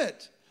proclaim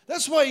it.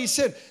 That's why he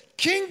said,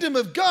 kingdom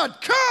of God,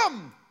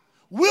 come.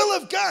 Will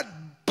of God,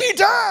 be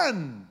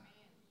done.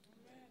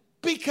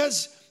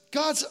 Because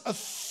God's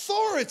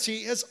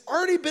authority has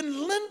already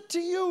been lent to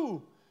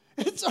you.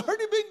 It's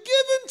already been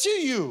given to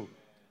you.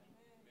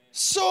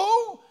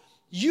 So,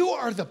 you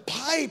are the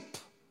pipe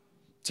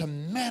to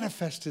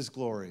manifest his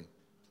glory.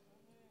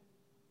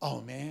 Oh,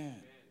 man.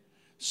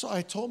 So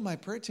I told my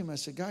prayer team, I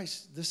said,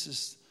 guys,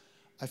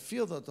 I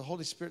feel that the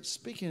Holy Spirit's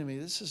speaking to me.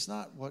 This is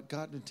not what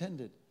God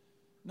intended.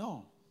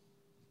 No.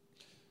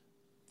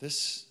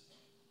 This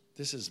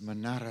is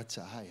Menara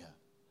Cahaya.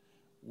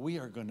 We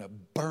are going to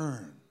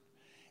burn,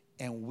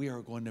 and we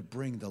are going to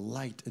bring the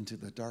light into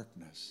the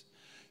darkness.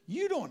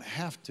 You don't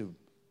have to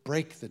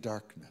break the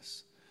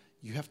darkness.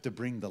 You have to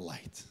bring the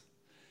light.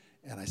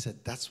 And I said,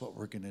 that's what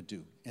we're going to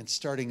do. And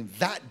starting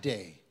that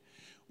day,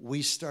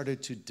 we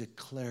started to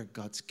declare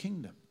God's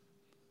kingdom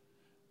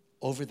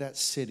over that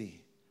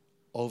city,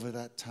 over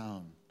that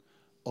town,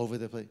 over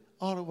the place.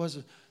 All it was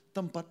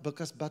tempat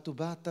bekas batu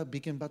bata,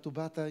 bikin batu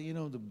bata, you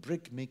know, the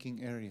brick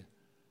making area.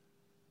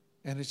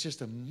 And it's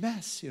just a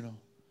mess, you know.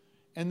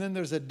 And then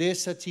there's a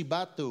Desa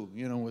Cibatu,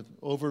 you know, with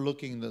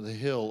overlooking the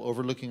hill,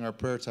 overlooking our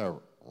prayer tower.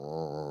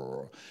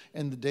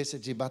 And the Desa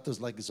Cibatu is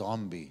like a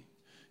zombie,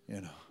 you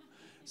know.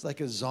 It's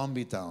like a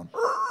zombie town.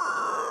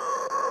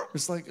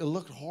 It's like, it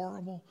looked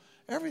horrible.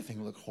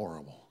 Everything looked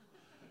horrible.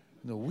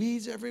 The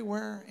weeds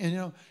everywhere. And, you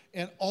know,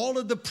 and all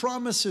of the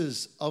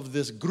promises of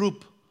this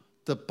group,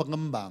 the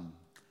Pengembang,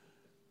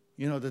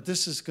 you know, that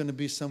this is going to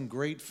be some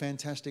great,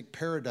 fantastic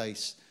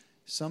paradise.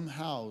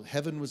 Somehow,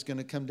 heaven was going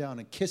to come down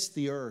and kiss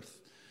the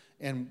earth.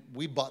 And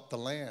we bought the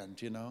land,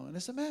 you know, and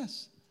it's a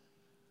mess.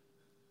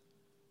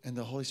 And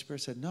the Holy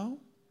Spirit said, no,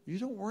 you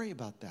don't worry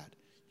about that.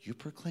 You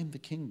proclaim the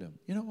kingdom.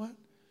 You know what?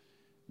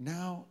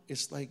 Now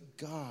it's like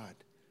God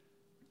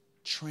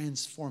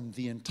transformed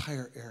the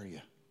entire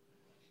area.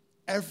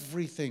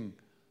 Everything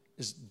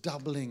is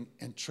doubling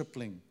and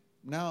tripling.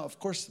 Now, of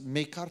course,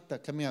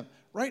 Meikarta coming up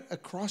right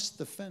across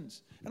the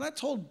fence. And I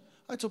told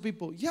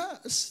people, yeah,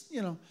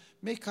 you know,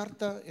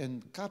 Meikarta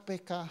and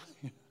KPK,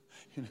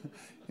 you know,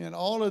 and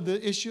all of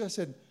the issue. I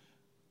said,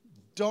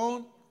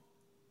 don't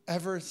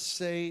ever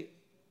say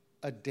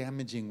a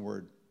damaging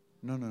word.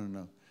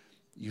 No.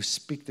 You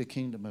speak the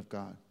kingdom of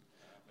God.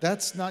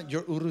 That's not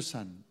your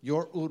urusan.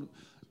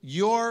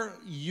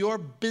 Your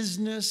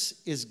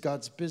business is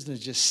God's business.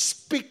 Just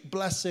speak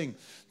blessing.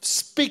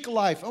 Speak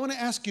life. I want to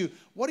ask you,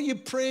 what are you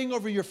praying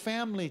over your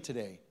family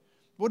today?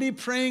 What are you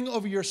praying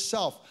over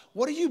yourself?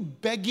 What are you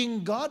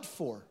begging God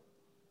for?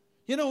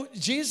 You know,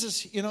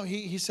 Jesus, you know,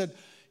 he said,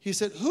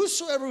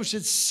 whosoever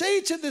should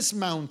say to this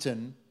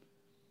mountain,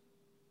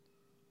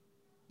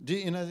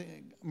 you know,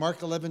 Mark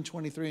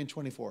 11:23 and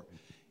 24.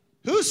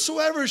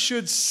 Whosoever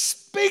should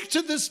speak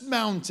to this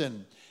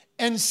mountain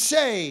and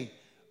say,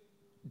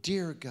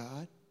 dear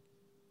God,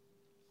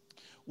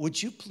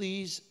 would you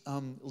please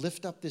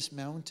lift up this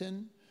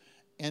mountain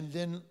and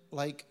then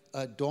like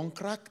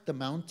donkrak the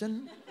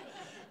mountain?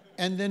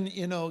 And then,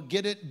 you know,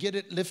 get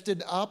it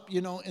lifted up, you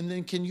know, and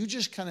then can you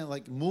just kind of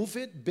like move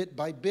it bit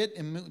by bit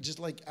and just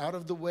like out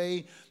of the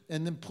way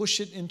and then push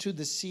it into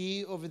the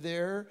sea over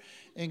there?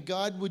 And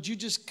God, would you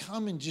just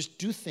come and just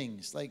do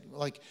things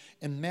like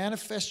and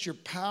manifest your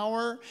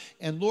power?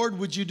 And Lord,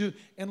 would you do,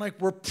 and like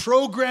we're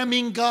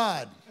programming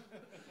God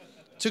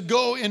to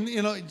go and,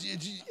 you know,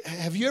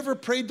 have you ever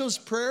prayed those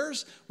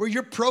prayers where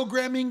you're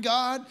programming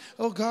God?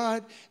 Oh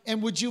God,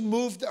 and would you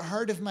move the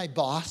heart of my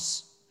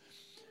boss?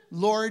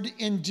 Lord,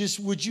 and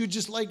just would you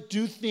just like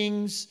do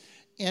things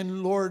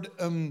and Lord,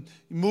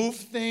 move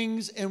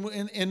things and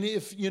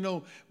if you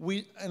know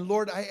and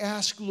Lord, I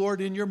ask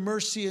Lord in your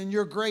mercy and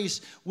your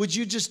grace, would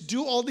you just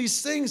do all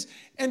these things?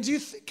 And do you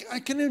think I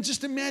can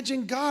just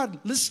imagine God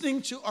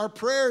listening to our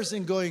prayers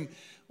and going,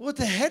 what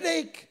a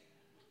headache?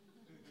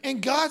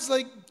 And God's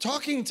like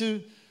talking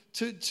to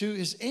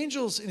his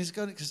angels and he's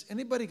got, because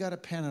anybody got a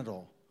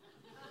Panadol?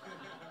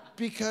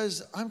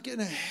 Because I'm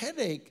getting a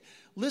headache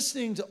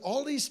listening to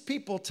all these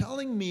people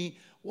telling me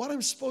what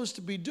I'm supposed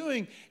to be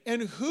doing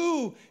and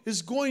who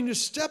is going to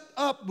step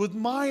up with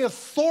my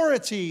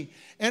authority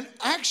and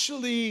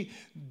actually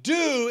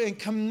do and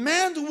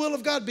command the will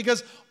of God,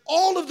 because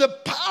all of the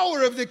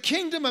power of the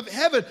kingdom of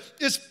heaven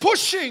is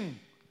pushing.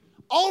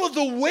 All of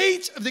the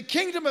weight of the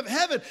kingdom of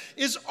heaven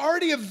is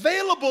already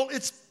available.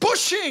 It's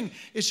pushing.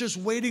 It's just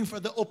waiting for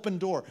the open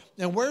door.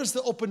 And where's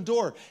the open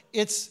door?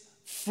 It's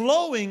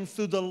flowing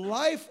through the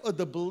life of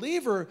the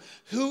believer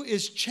who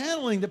is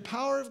channeling the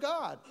power of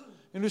God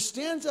and who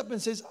stands up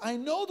and says, I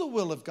know the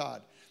will of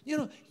God. You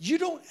know, you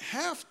don't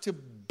have to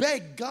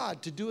beg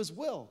God to do his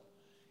will.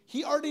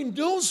 He already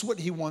knows what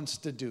he wants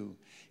to do.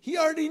 He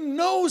already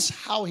knows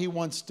how he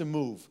wants to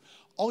move.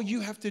 All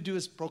you have to do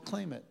is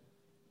proclaim it.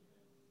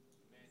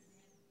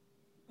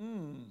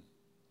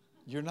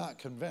 You're not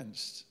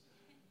convinced.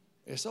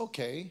 It's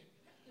okay.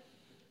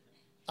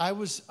 I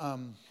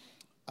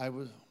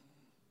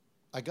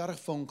got a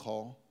phone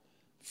call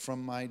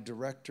from my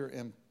director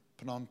in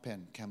Phnom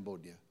Penh,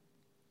 Cambodia,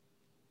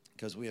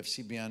 because we have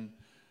CBN.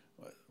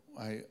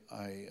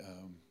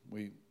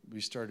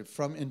 We started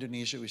from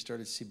Indonesia. We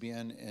started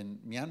CBN in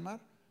Myanmar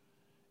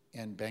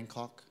and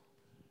Bangkok,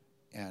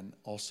 and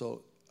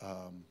also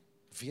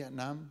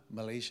Vietnam,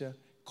 Malaysia,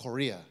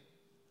 Korea.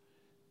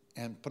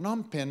 And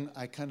Phnom Penh,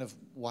 I kind of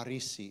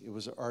warisi. It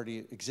was already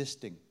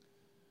existing.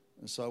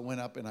 And so I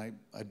went up and I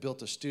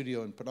built a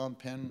studio in Phnom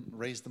Penh,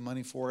 raised the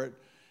money for it.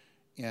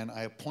 And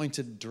I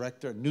appointed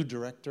a new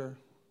director,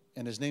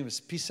 and his name is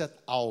Pisat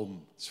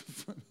Aum.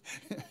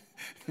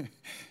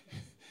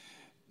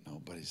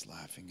 Nobody's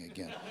laughing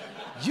again.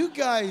 You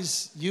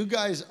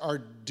guys are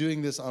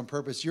doing this on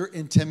purpose. You're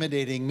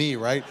intimidating me,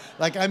 right?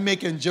 Like I'm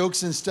making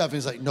jokes and stuff, and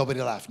he's like,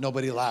 nobody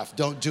laugh,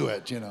 don't do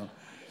it, you know.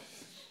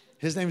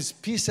 His name is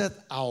Pisat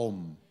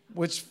Aum,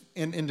 which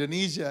in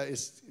Indonesia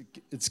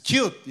it's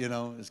cute, you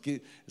know. It's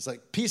cute. It's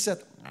like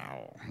Pisat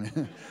Aum,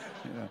 you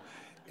know.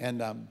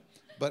 And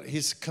but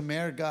he's a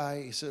Khmer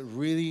guy. He's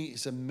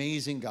an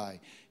amazing guy.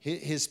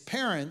 His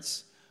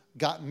parents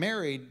got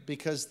married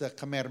because the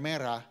Khmer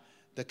Merah,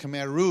 the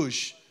Khmer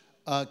Rouge,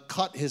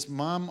 caught his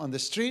mom on the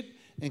street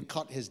and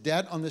caught his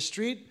dad on the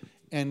street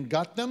and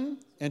got them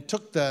and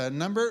took the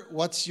number,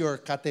 what's your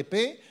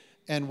KTP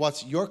and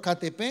what's your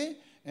KTP,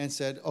 and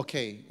said,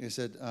 okay. He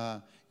said,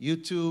 you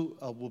two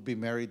will be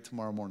married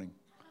tomorrow morning.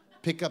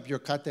 Pick up your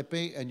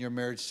KTP and your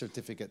marriage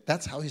certificate.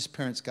 That's how his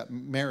parents got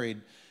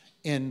married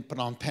in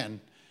Phnom Penh.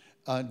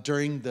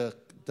 During the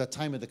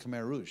time of the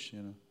Khmer Rouge,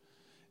 you know,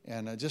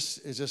 and it's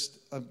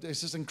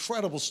just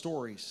incredible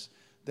stories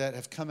that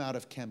have come out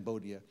of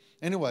Cambodia.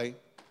 Anyway,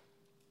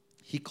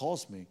 he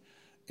calls me,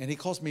 and he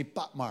calls me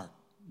Pat Mark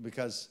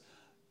because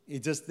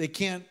they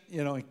can't,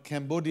 you know, in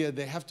Cambodia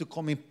they have to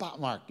call me Pat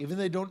Mark, even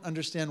they don't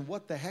understand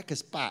what the heck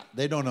is Pat.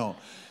 They don't know,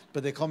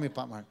 but they call me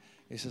Pat Mark.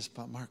 He says,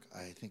 Pat Mark,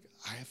 I think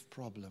I have a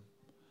problem.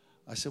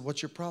 I said,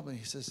 what's your problem?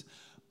 He says,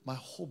 my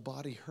whole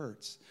body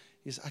hurts.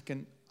 He says,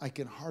 I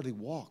can hardly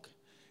walk.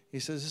 He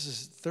says, this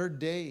is third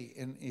day.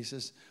 And he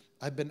says,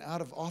 I've been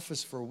out of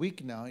office for a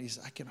week now. He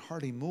says, I can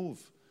hardly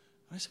move.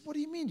 And I said, what do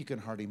you mean you can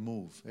hardly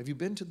move? Have you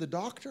been to the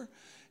doctor?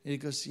 And he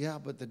goes, yeah,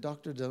 but the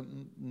doctor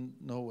doesn't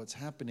know what's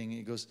happening. And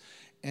he goes,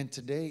 and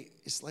today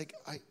it's like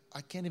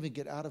I can't even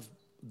get out of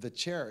the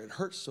chair. It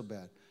hurts so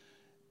bad.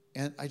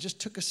 And I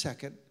just took a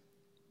second,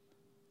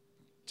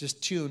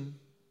 just tune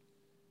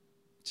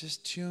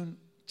just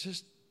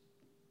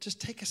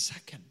take a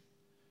second.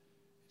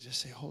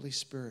 Just say, Holy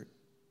Spirit,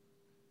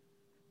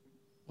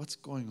 what's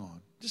going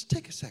on? Just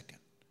take a second.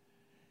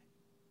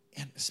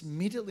 And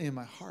immediately in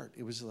my heart,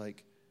 it was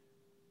like,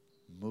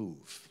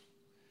 move.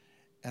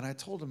 And I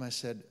told him, I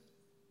said,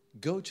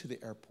 go to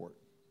the airport.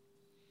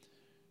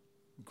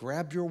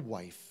 Grab your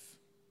wife.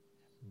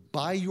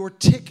 Buy your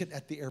ticket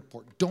at the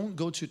airport. Don't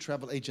go to a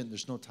travel agent.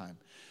 There's no time.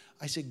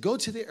 I said, go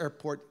to the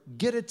airport.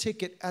 Get a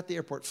ticket at the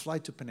airport. Fly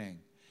to Penang.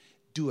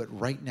 Do it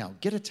right now.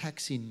 Get a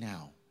taxi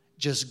now.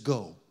 Just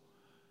go.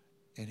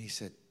 And he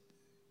said,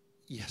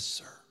 yes,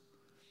 sir.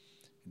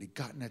 And he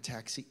got in a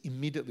taxi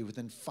immediately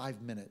within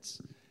 5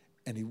 minutes.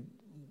 And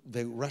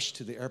they rushed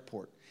to the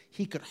airport.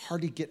 He could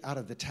hardly get out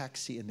of the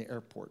taxi in the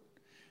airport.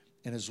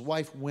 And his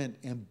wife went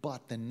and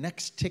bought the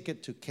next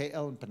ticket to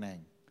KL and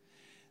Penang.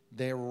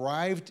 They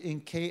arrived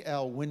in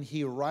KL. When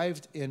he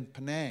arrived in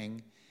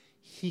Penang,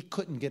 he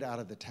couldn't get out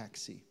of the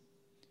taxi.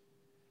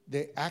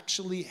 They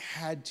actually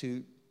had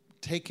to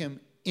take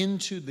him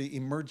into the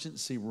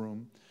emergency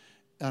room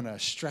on a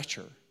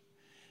stretcher.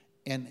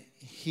 And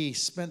he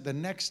spent the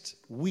next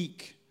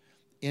week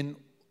in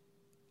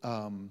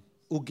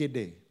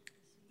UGD,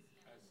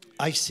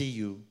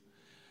 ICU,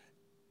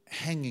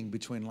 hanging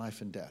between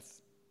life and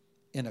death,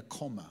 in a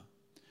coma.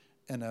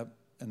 And a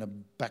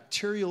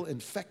bacterial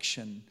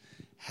infection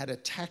had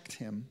attacked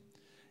him,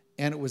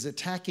 and it was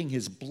attacking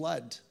his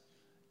blood,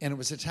 and it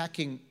was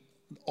attacking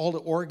all the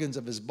organs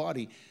of his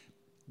body.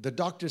 The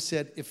doctor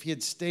said if he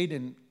had stayed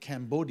in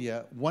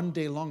Cambodia 1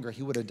 day longer,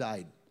 he would have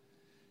died.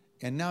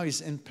 And now he's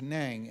in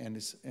Penang,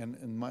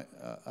 and I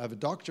have a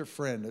doctor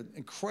friend, an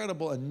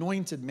incredible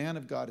anointed man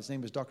of God. His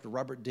name is Dr.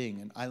 Robert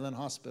Ding in Island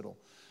Hospital.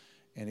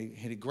 And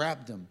he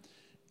grabbed him,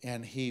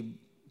 and he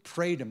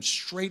prayed him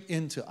straight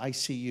into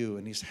ICU,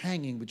 and he's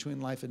hanging between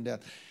life and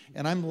death.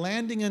 And I'm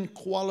landing in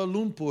Kuala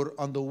Lumpur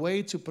on the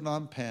way to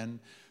Phnom Penh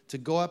to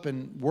go up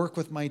and work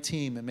with my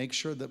team and make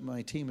sure that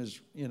my team is,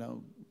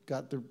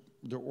 got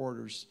their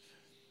orders.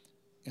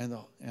 And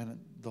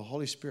the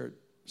Holy Spirit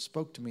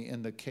spoke to me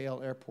in the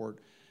KL airport.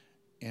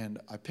 And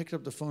I picked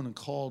up the phone and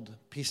called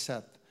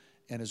Piseth,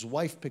 and his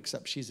wife picks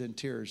up. She's in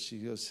tears. She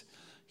goes,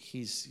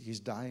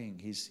 "He's dying.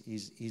 He's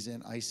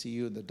in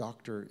ICU. And the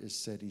doctor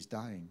said he's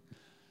dying."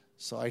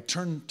 So I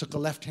took a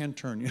left-hand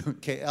turn.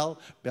 KL,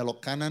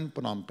 belok kanan,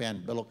 Phnom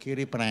Penh, belok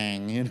kiri,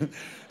 Penang.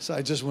 So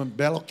I just went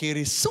belok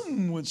kiri,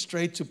 went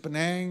straight to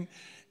Penang,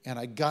 and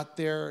I got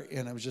there,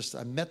 and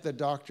I met the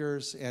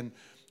doctors, and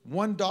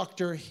one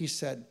doctor, he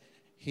said,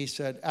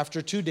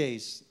 after 2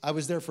 days, I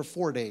was there for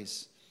 4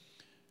 days.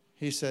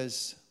 He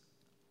says,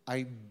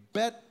 I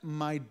bet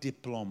my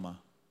diploma,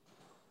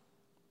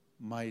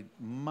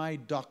 my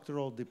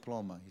doctoral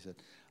diploma, he said,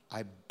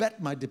 I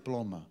bet my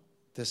diploma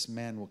this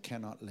man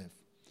cannot live.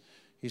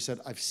 He said,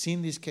 I've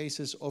seen these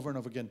cases over and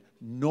over again.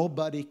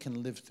 Nobody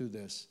can live through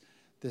this.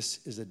 This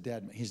is a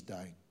dead man. He's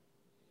dying.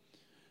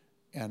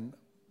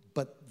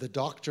 But the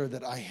doctor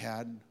that I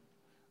had,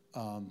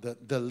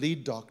 the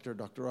lead doctor,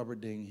 Dr.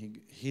 Robert Ding,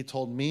 he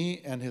told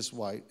me and his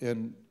wife,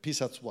 and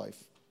Piseth's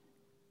wife,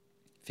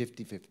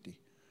 50-50.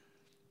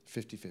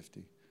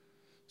 50-50.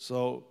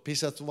 So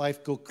Piseth's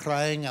wife go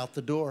crying out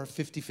the door,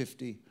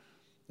 50-50.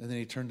 And then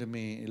he turned to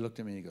me, he looked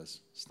at me, and he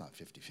goes, it's not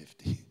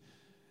 50-50.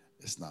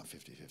 It's not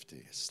 50-50.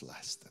 It's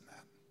less than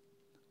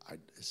that.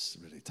 It's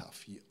really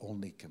tough. You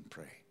only can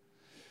pray.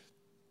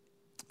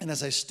 And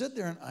as I stood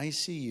there in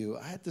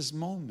ICU, I had this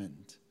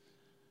moment.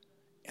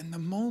 And the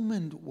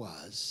moment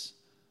was,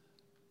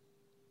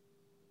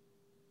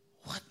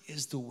 what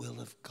is the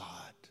will of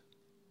God?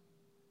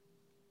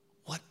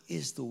 What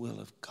is the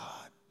will of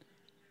God?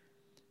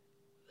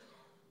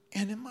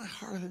 And in my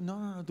heart, I said,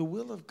 no. The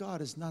will of God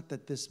is not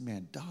that this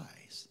man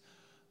dies.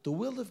 The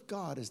will of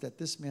God is that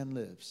this man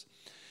lives.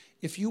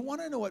 If you want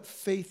to know what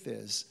faith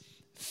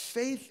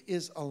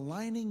is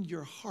aligning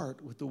your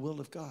heart with the will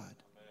of God.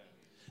 Amen.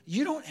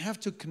 You don't have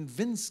to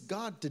convince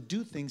God to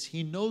do things.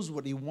 He knows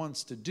what he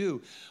wants to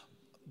do.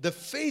 The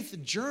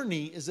faith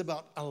journey is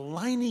about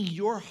aligning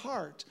your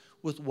heart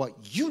with what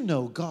you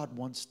know God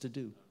wants to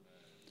do.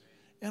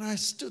 And I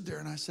stood there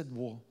and I said,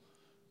 well,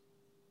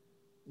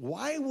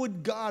 why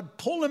would God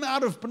pull him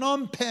out of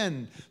Phnom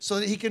Penh so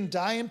that he can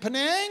die in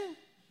Penang?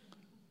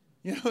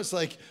 It's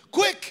like,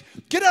 quick,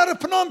 get out of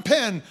Phnom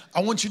Penh.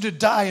 I want you to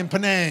die in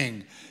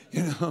Penang.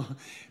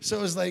 So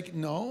it was like,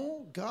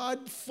 no,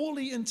 God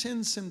fully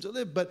intends him to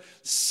live. But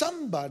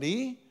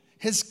somebody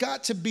has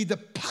got to be the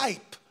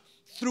pipe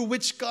through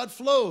which God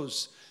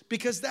flows,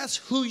 because that's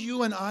who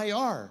you and I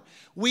are.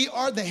 We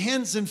are the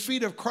hands and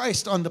feet of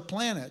Christ on the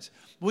planet.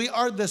 We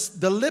are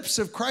the lips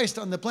of Christ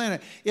on the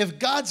planet. If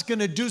God's going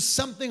to do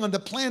something on the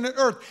planet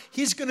Earth,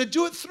 he's going to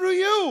do it through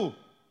you.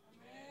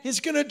 He's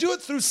going to do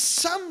it through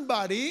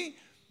somebody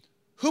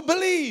who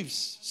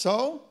believes.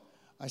 So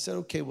I said,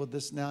 okay, well,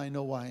 now I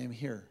know why I'm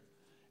here.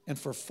 And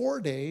for 4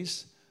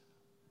 days,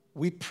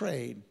 we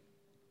prayed.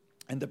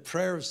 And the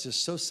prayer was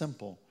just so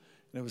simple.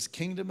 And it was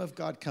kingdom of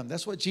God come.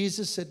 That's what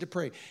Jesus said to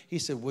pray. He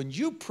said, when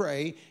you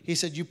pray, he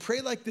said, you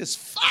pray like this,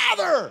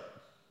 Father,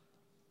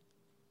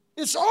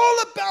 it's all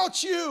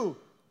about you.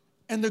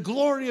 and the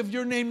glory of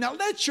your name. Now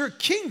let your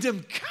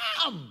kingdom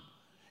come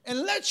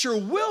and let your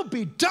will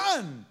be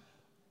done.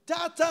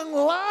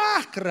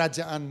 Datanglah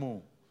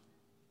kerajaanmu.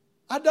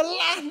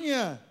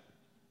 Adalahnya.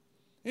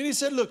 And he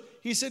said, look,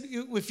 he said,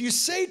 if you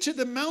say to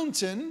the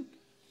mountain,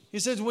 he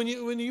says,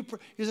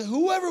 he said,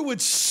 whoever would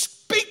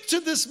speak to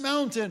this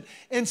mountain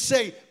and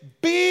say,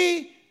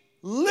 be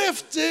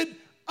lifted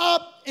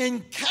up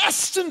and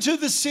cast into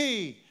the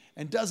sea,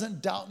 and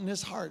doesn't doubt in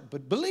his heart,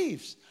 but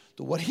believes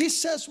that what he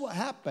says will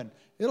happen,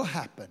 it'll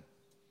happen.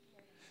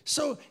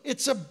 So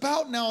it's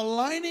about now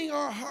aligning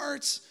our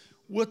hearts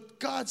with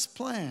God's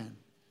plan.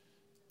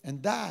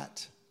 And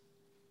that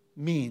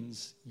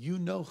means you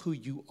know who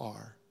you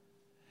are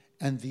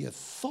and the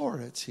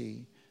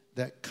authority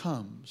that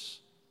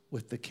comes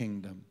with the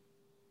kingdom.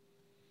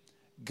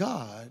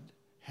 God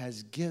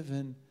has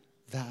given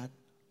that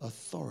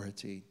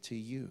authority to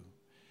you.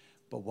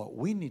 But what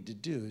we need to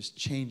do is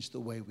change the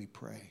way we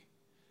pray.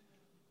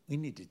 We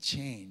need to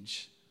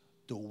change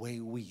the way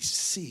we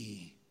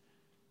see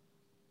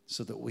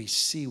so that we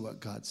see what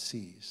God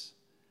sees.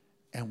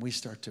 And we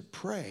start to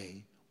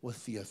pray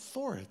with the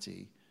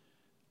authority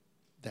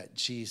that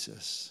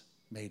Jesus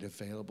made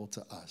available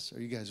to us.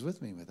 Are you guys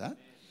with me with that?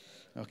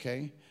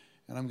 Okay.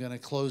 And I'm going to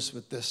close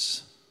with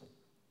this.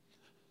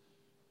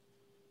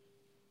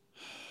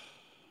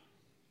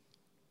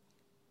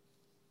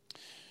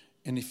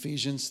 In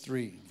Ephesians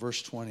 3,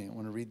 verse 20, I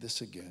want to read this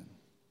again.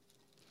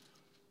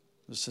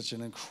 It's such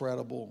an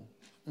incredible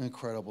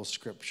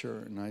scripture,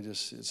 and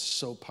it's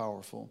so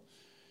powerful.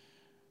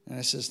 And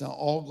it says, now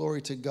all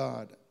glory to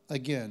God,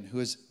 again, who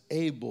is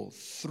able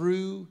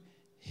through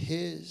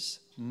his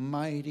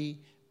mighty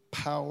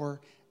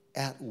power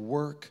at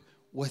work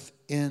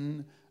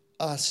within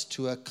us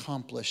to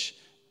accomplish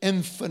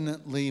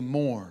infinitely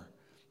more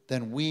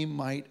than we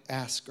might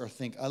ask or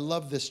think. I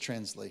love this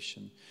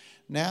translation.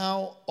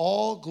 Now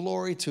all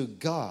glory to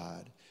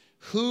God,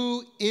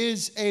 who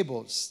is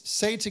able.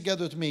 Say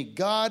together with me,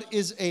 God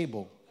is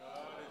able.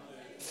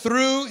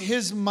 Through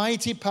his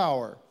mighty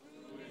power,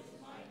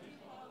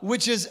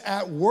 which is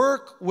at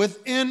work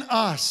within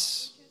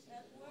us.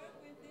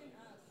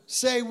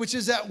 Say, which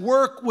is at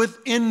work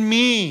within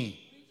me.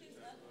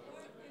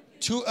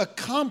 To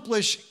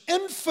accomplish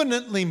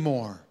infinitely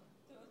more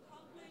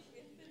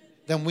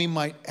than we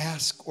might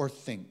ask or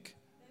think.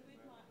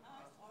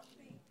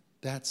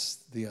 That's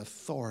the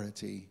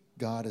authority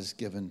God has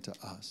given to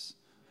us.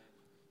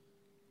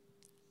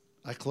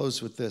 I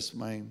close with this.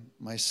 My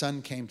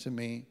son came to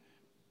me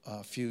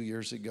a few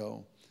years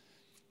ago,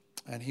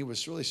 and he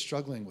was really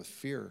struggling with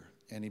fear.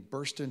 And he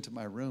burst into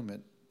my room at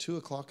 2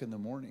 o'clock in the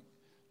morning.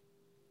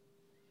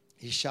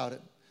 He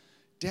shouted,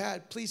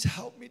 Dad, please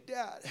help me,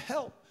 Dad,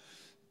 help.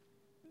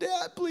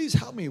 Dad, please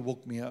help me. He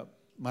woke me up.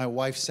 My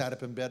wife sat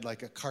up in bed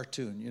like a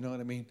cartoon, you know what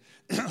I mean?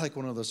 Like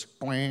one of those,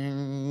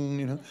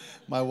 you know.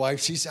 My wife,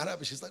 she sat up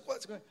and she's like,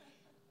 what's going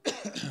on?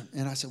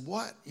 And I said,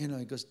 what? You know,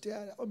 he goes,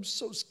 Dad, I'm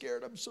so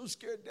scared.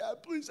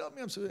 Dad, please help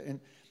me. I'm so. And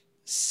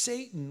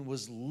Satan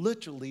was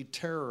literally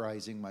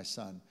terrorizing my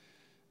son.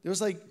 It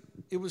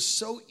was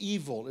so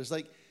evil. It was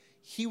like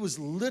he was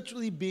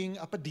literally being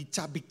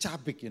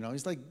you know.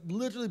 He's like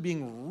literally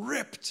being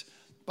ripped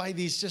by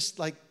these just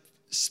like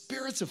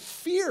spirits of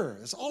fear.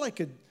 That's all I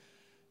could,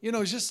 you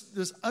know, just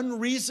this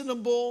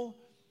unreasonable,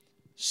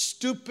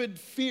 stupid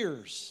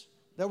fears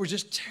that were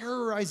just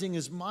terrorizing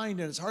his mind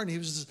and his heart. And he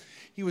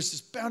was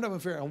just bound up in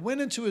fear. I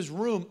went into his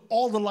room,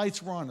 all the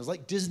lights were on. It was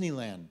like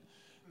Disneyland.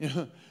 You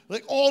know,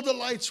 like all the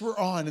lights were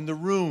on in the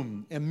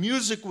room and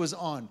music was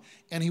on.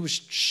 And he was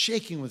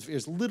shaking with fear. He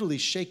was literally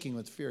shaking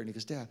with fear. And he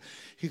goes,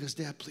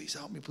 Dad, please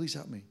help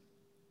me.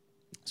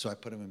 So I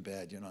put him in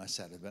bed, you know, I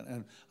sat in bed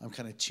and I'm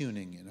kind of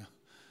tuning, you know.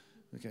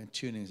 Okay,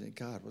 tuning and say,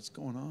 God, what's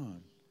going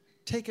on?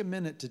 Take a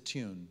minute to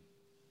tune.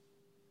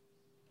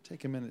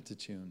 Take a minute to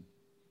tune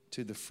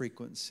to the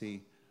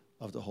frequency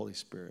of the Holy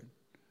Spirit.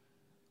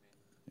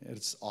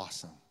 It's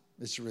awesome.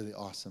 It's really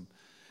awesome.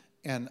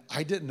 And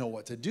I didn't know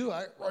what to do.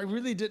 I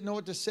really didn't know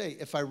what to say.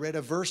 If I read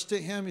a verse to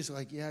him, he's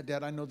like, yeah,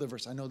 Dad, I know the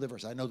verse, you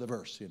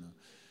know.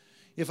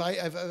 If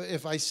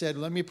I said,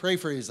 let me pray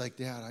for you, he's like,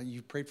 Dad,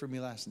 you prayed for me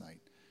last night.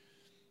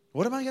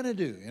 What am I going to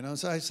do? You know,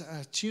 so I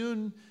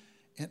tuned,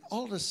 and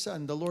all of a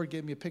sudden, the Lord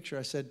gave me a picture.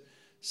 I said,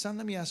 son,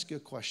 let me ask you a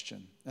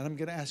question. And I'm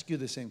going to ask you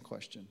the same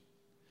question.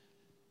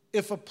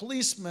 If a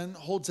policeman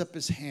holds up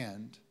his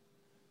hand,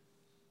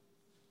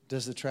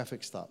 does the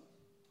traffic stop?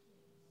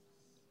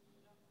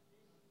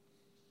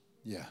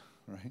 Yeah,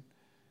 right?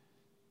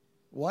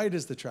 Why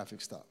does the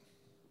traffic stop?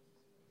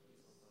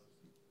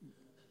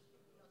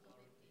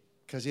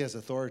 Because he has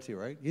authority,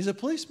 right? He's a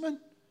policeman.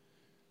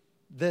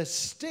 The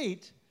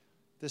state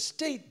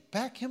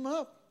back him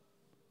up.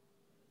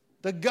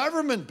 The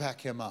government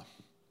back him up.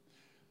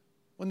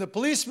 When the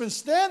policemen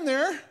stand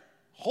there,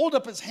 hold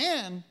up his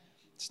hand,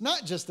 it's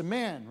not just a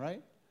man,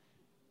 right?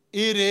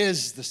 It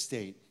is the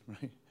state,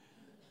 right?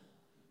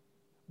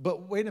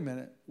 But wait a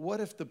minute.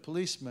 What if the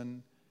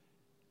policeman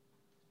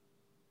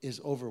is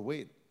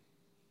overweight?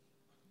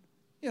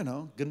 You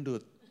know,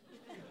 gendut.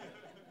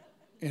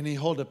 And he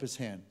hold up his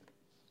hand.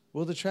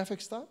 Will the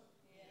traffic stop?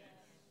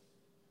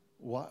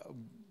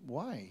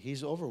 Why?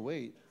 He's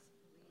overweight.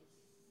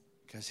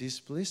 Because he's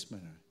a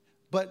policeman.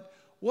 But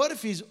what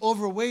if he's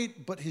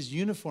overweight but his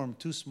uniform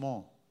too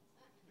small?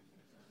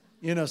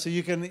 You know, so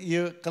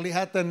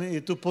kelihatan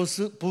itu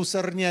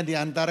pusernya di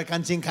antara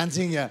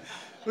kancing-kancingnya.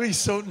 He's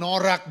so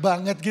norak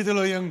banget gitu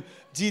loh, yang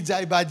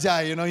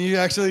jijai-bajai, you know,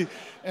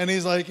 and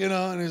he's like, you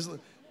know,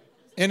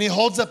 and he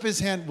holds up his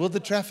hand. Will the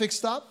traffic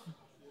stop?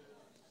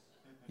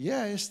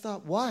 Yeah, it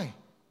stopped. Why?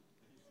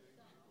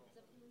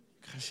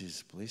 Because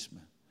he's a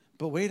policeman.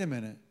 But wait a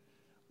minute.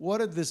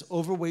 What if this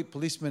overweight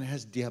policeman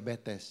has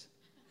diabetes?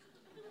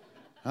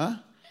 Huh?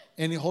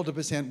 And he holds up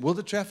his hand. Will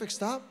the traffic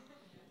stop?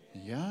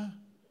 Yeah.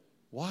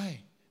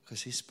 Why?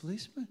 Because he's a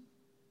policeman.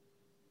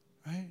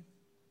 Right?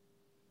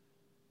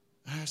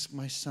 I asked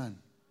my son.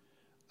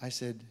 I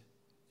said,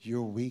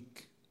 you're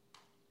weak.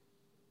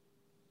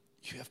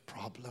 You have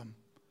problem.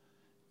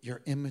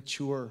 You're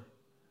immature.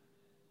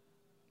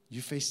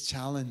 You face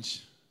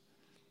challenge.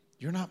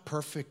 You're not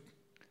perfect.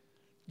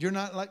 You're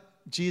not like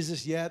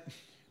Jesus yet.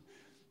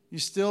 You're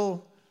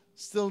still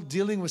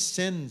dealing with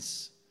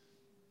sins.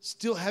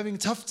 Still having a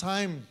tough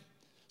time.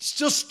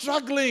 Still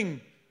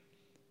struggling.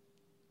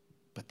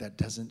 But that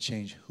doesn't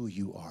change who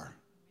you are.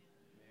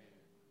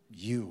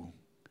 You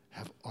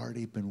have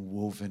already been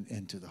woven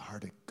into the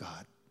heart of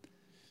God.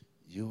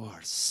 You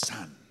are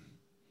son.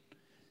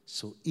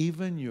 So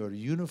even your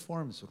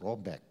uniform is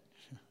robek.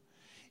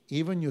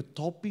 Even your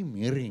topi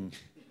miring.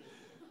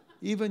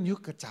 Even you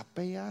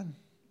kecapean.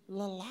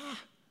 Lelah.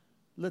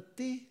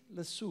 Letih,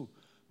 lesu.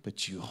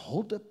 But you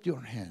hold up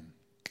your hand.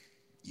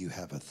 You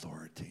have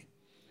authority.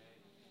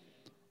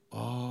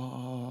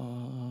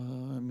 Oh,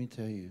 let me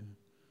tell you.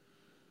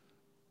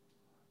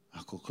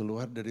 Aku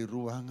keluar dari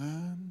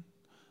ruangan.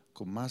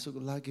 Aku masuk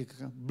lagi ke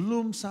kamar.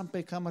 Belum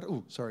sampai kamar.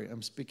 Oh, sorry,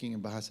 I'm speaking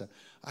in bahasa.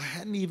 I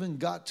hadn't even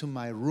got to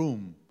my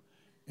room.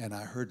 And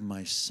I heard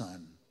my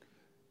son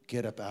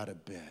get up out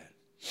of bed.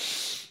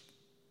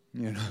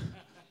 You know,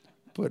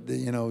 put the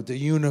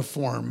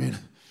uniform in.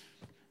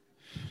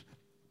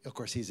 Of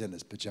course, he's in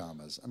his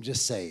pajamas. I'm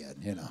just saying,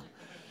 you know.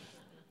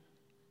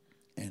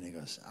 And he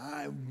goes,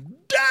 I'm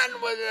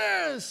done with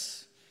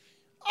this.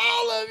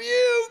 All of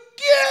you,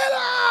 get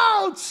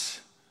out.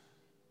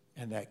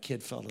 And that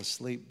kid fell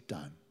asleep,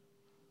 done.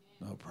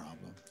 No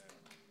problem.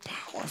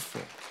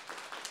 Powerful.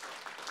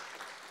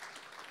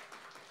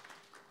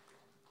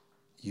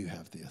 You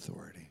have the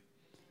authority.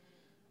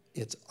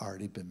 It's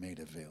already been made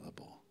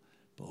available.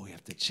 But we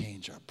have to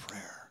change our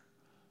prayer.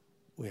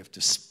 We have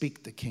to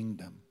speak the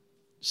kingdom,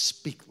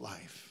 speak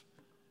life,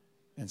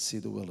 and see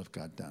the will of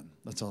God done.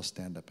 Let's all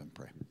stand up and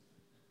pray.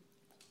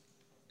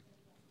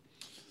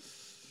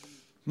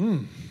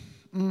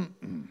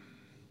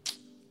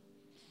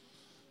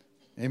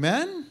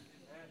 Amen?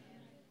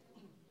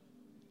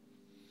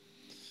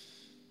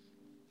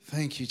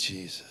 Thank you,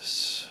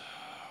 Jesus.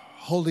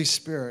 Holy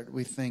Spirit,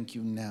 we thank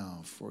you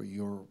now for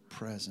your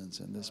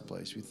presence in this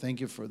place. We thank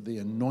you for the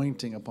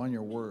anointing upon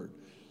your word.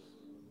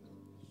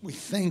 We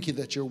thank you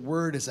that your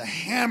word is a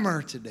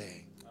hammer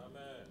today.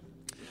 Amen.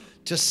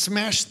 To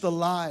smash the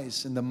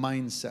lies and the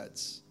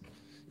mindsets.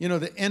 You know,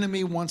 the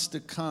enemy wants to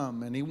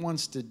come and he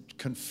wants to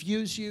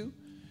confuse you.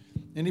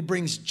 And he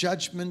brings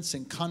judgments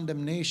and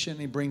condemnation.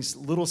 He brings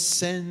little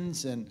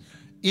sins and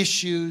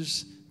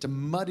issues to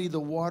muddy the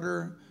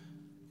water.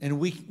 And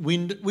we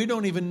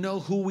don't even know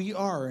who we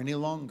are any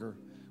longer.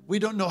 We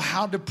don't know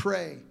how to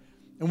pray.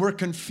 And we're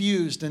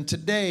confused. And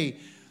today,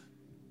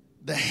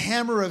 the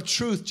hammer of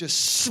truth just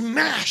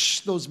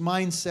smash those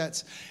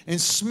mindsets and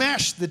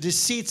smash the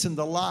deceits and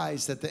the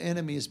lies that the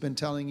enemy has been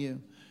telling you.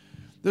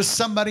 There's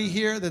somebody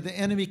here that the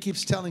enemy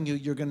keeps telling you,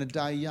 you're going to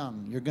die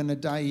young. You're going to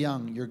die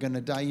young. You're going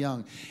to die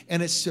young.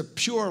 And it's a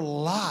pure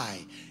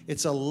lie.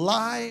 It's a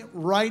lie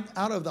right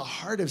out of the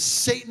heart of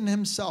Satan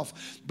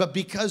himself. But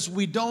because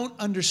we don't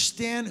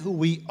understand who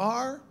we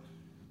are,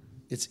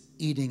 it's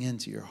eating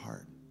into your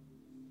heart.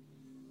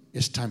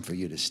 It's time for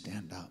you to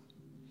stand up.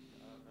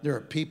 There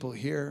are people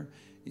here,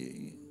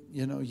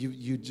 you know,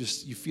 you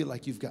feel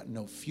like you've got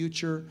no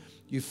future.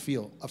 You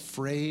feel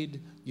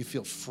afraid. You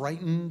feel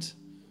frightened.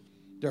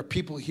 There are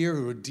people here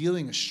who are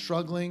dealing and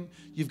struggling.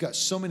 You've got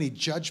so many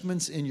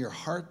judgments in your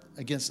heart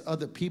against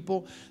other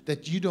people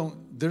that you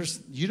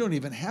don't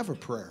even have a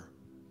prayer.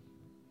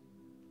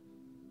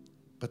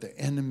 But the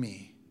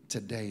enemy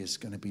today is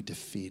going to be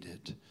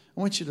defeated.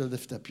 I want you to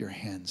lift up your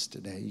hands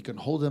today. You can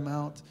hold them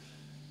out.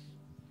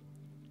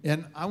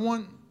 And I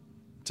want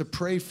to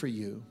pray for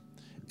you.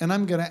 And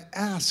I'm going to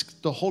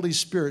ask the Holy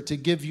Spirit to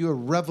give you a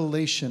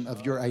revelation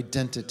of your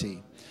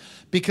identity.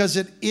 Because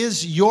it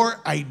is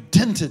your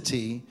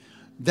identity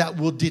that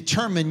will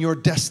determine your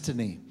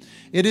destiny.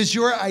 It is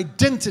your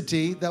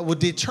identity that will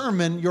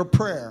determine your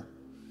prayer.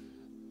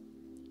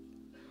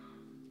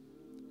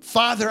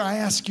 Father, I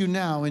ask you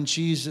now in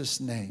Jesus'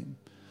 name,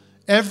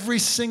 every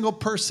single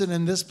person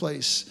in this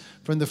place,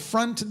 from the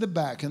front to the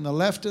back and the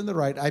left and the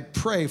right, I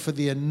pray for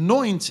the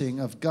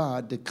anointing of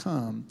God to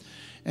come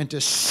and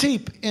to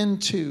seep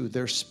into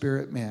their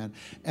spirit man.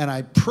 And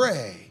I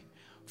pray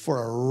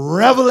for a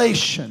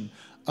revelation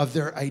of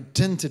their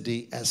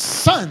identity as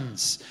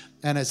sons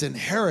and as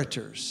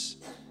inheritors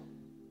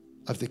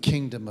of the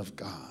kingdom of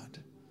God.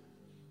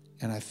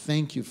 And I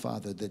thank you,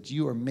 Father, that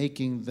you are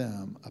making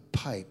them a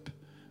pipe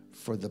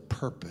for the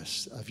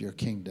purpose of your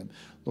kingdom.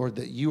 Lord,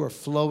 that you are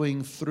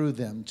flowing through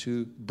them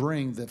to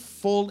bring the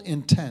full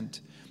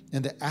intent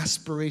and the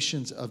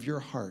aspirations of your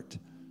heart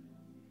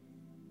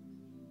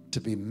to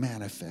be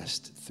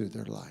manifest through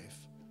their life.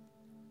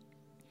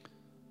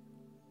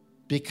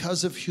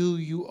 Because of who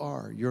you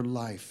are, your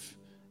life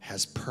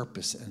has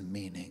purpose and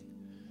meaning.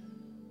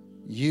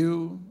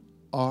 You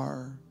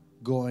are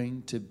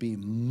going to be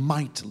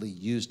mightily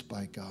used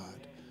by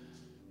God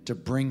to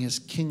bring his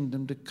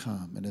kingdom to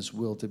come and his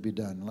will to be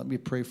done. Let me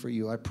pray for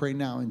you. I pray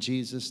now in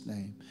Jesus'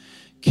 name.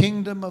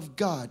 Kingdom of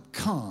God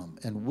come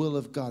and will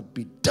of God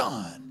be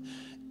done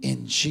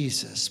in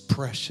Jesus'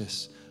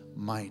 precious,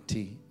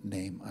 mighty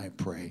name I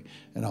pray.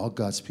 And all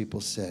God's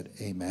people said,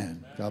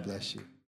 amen. God bless you.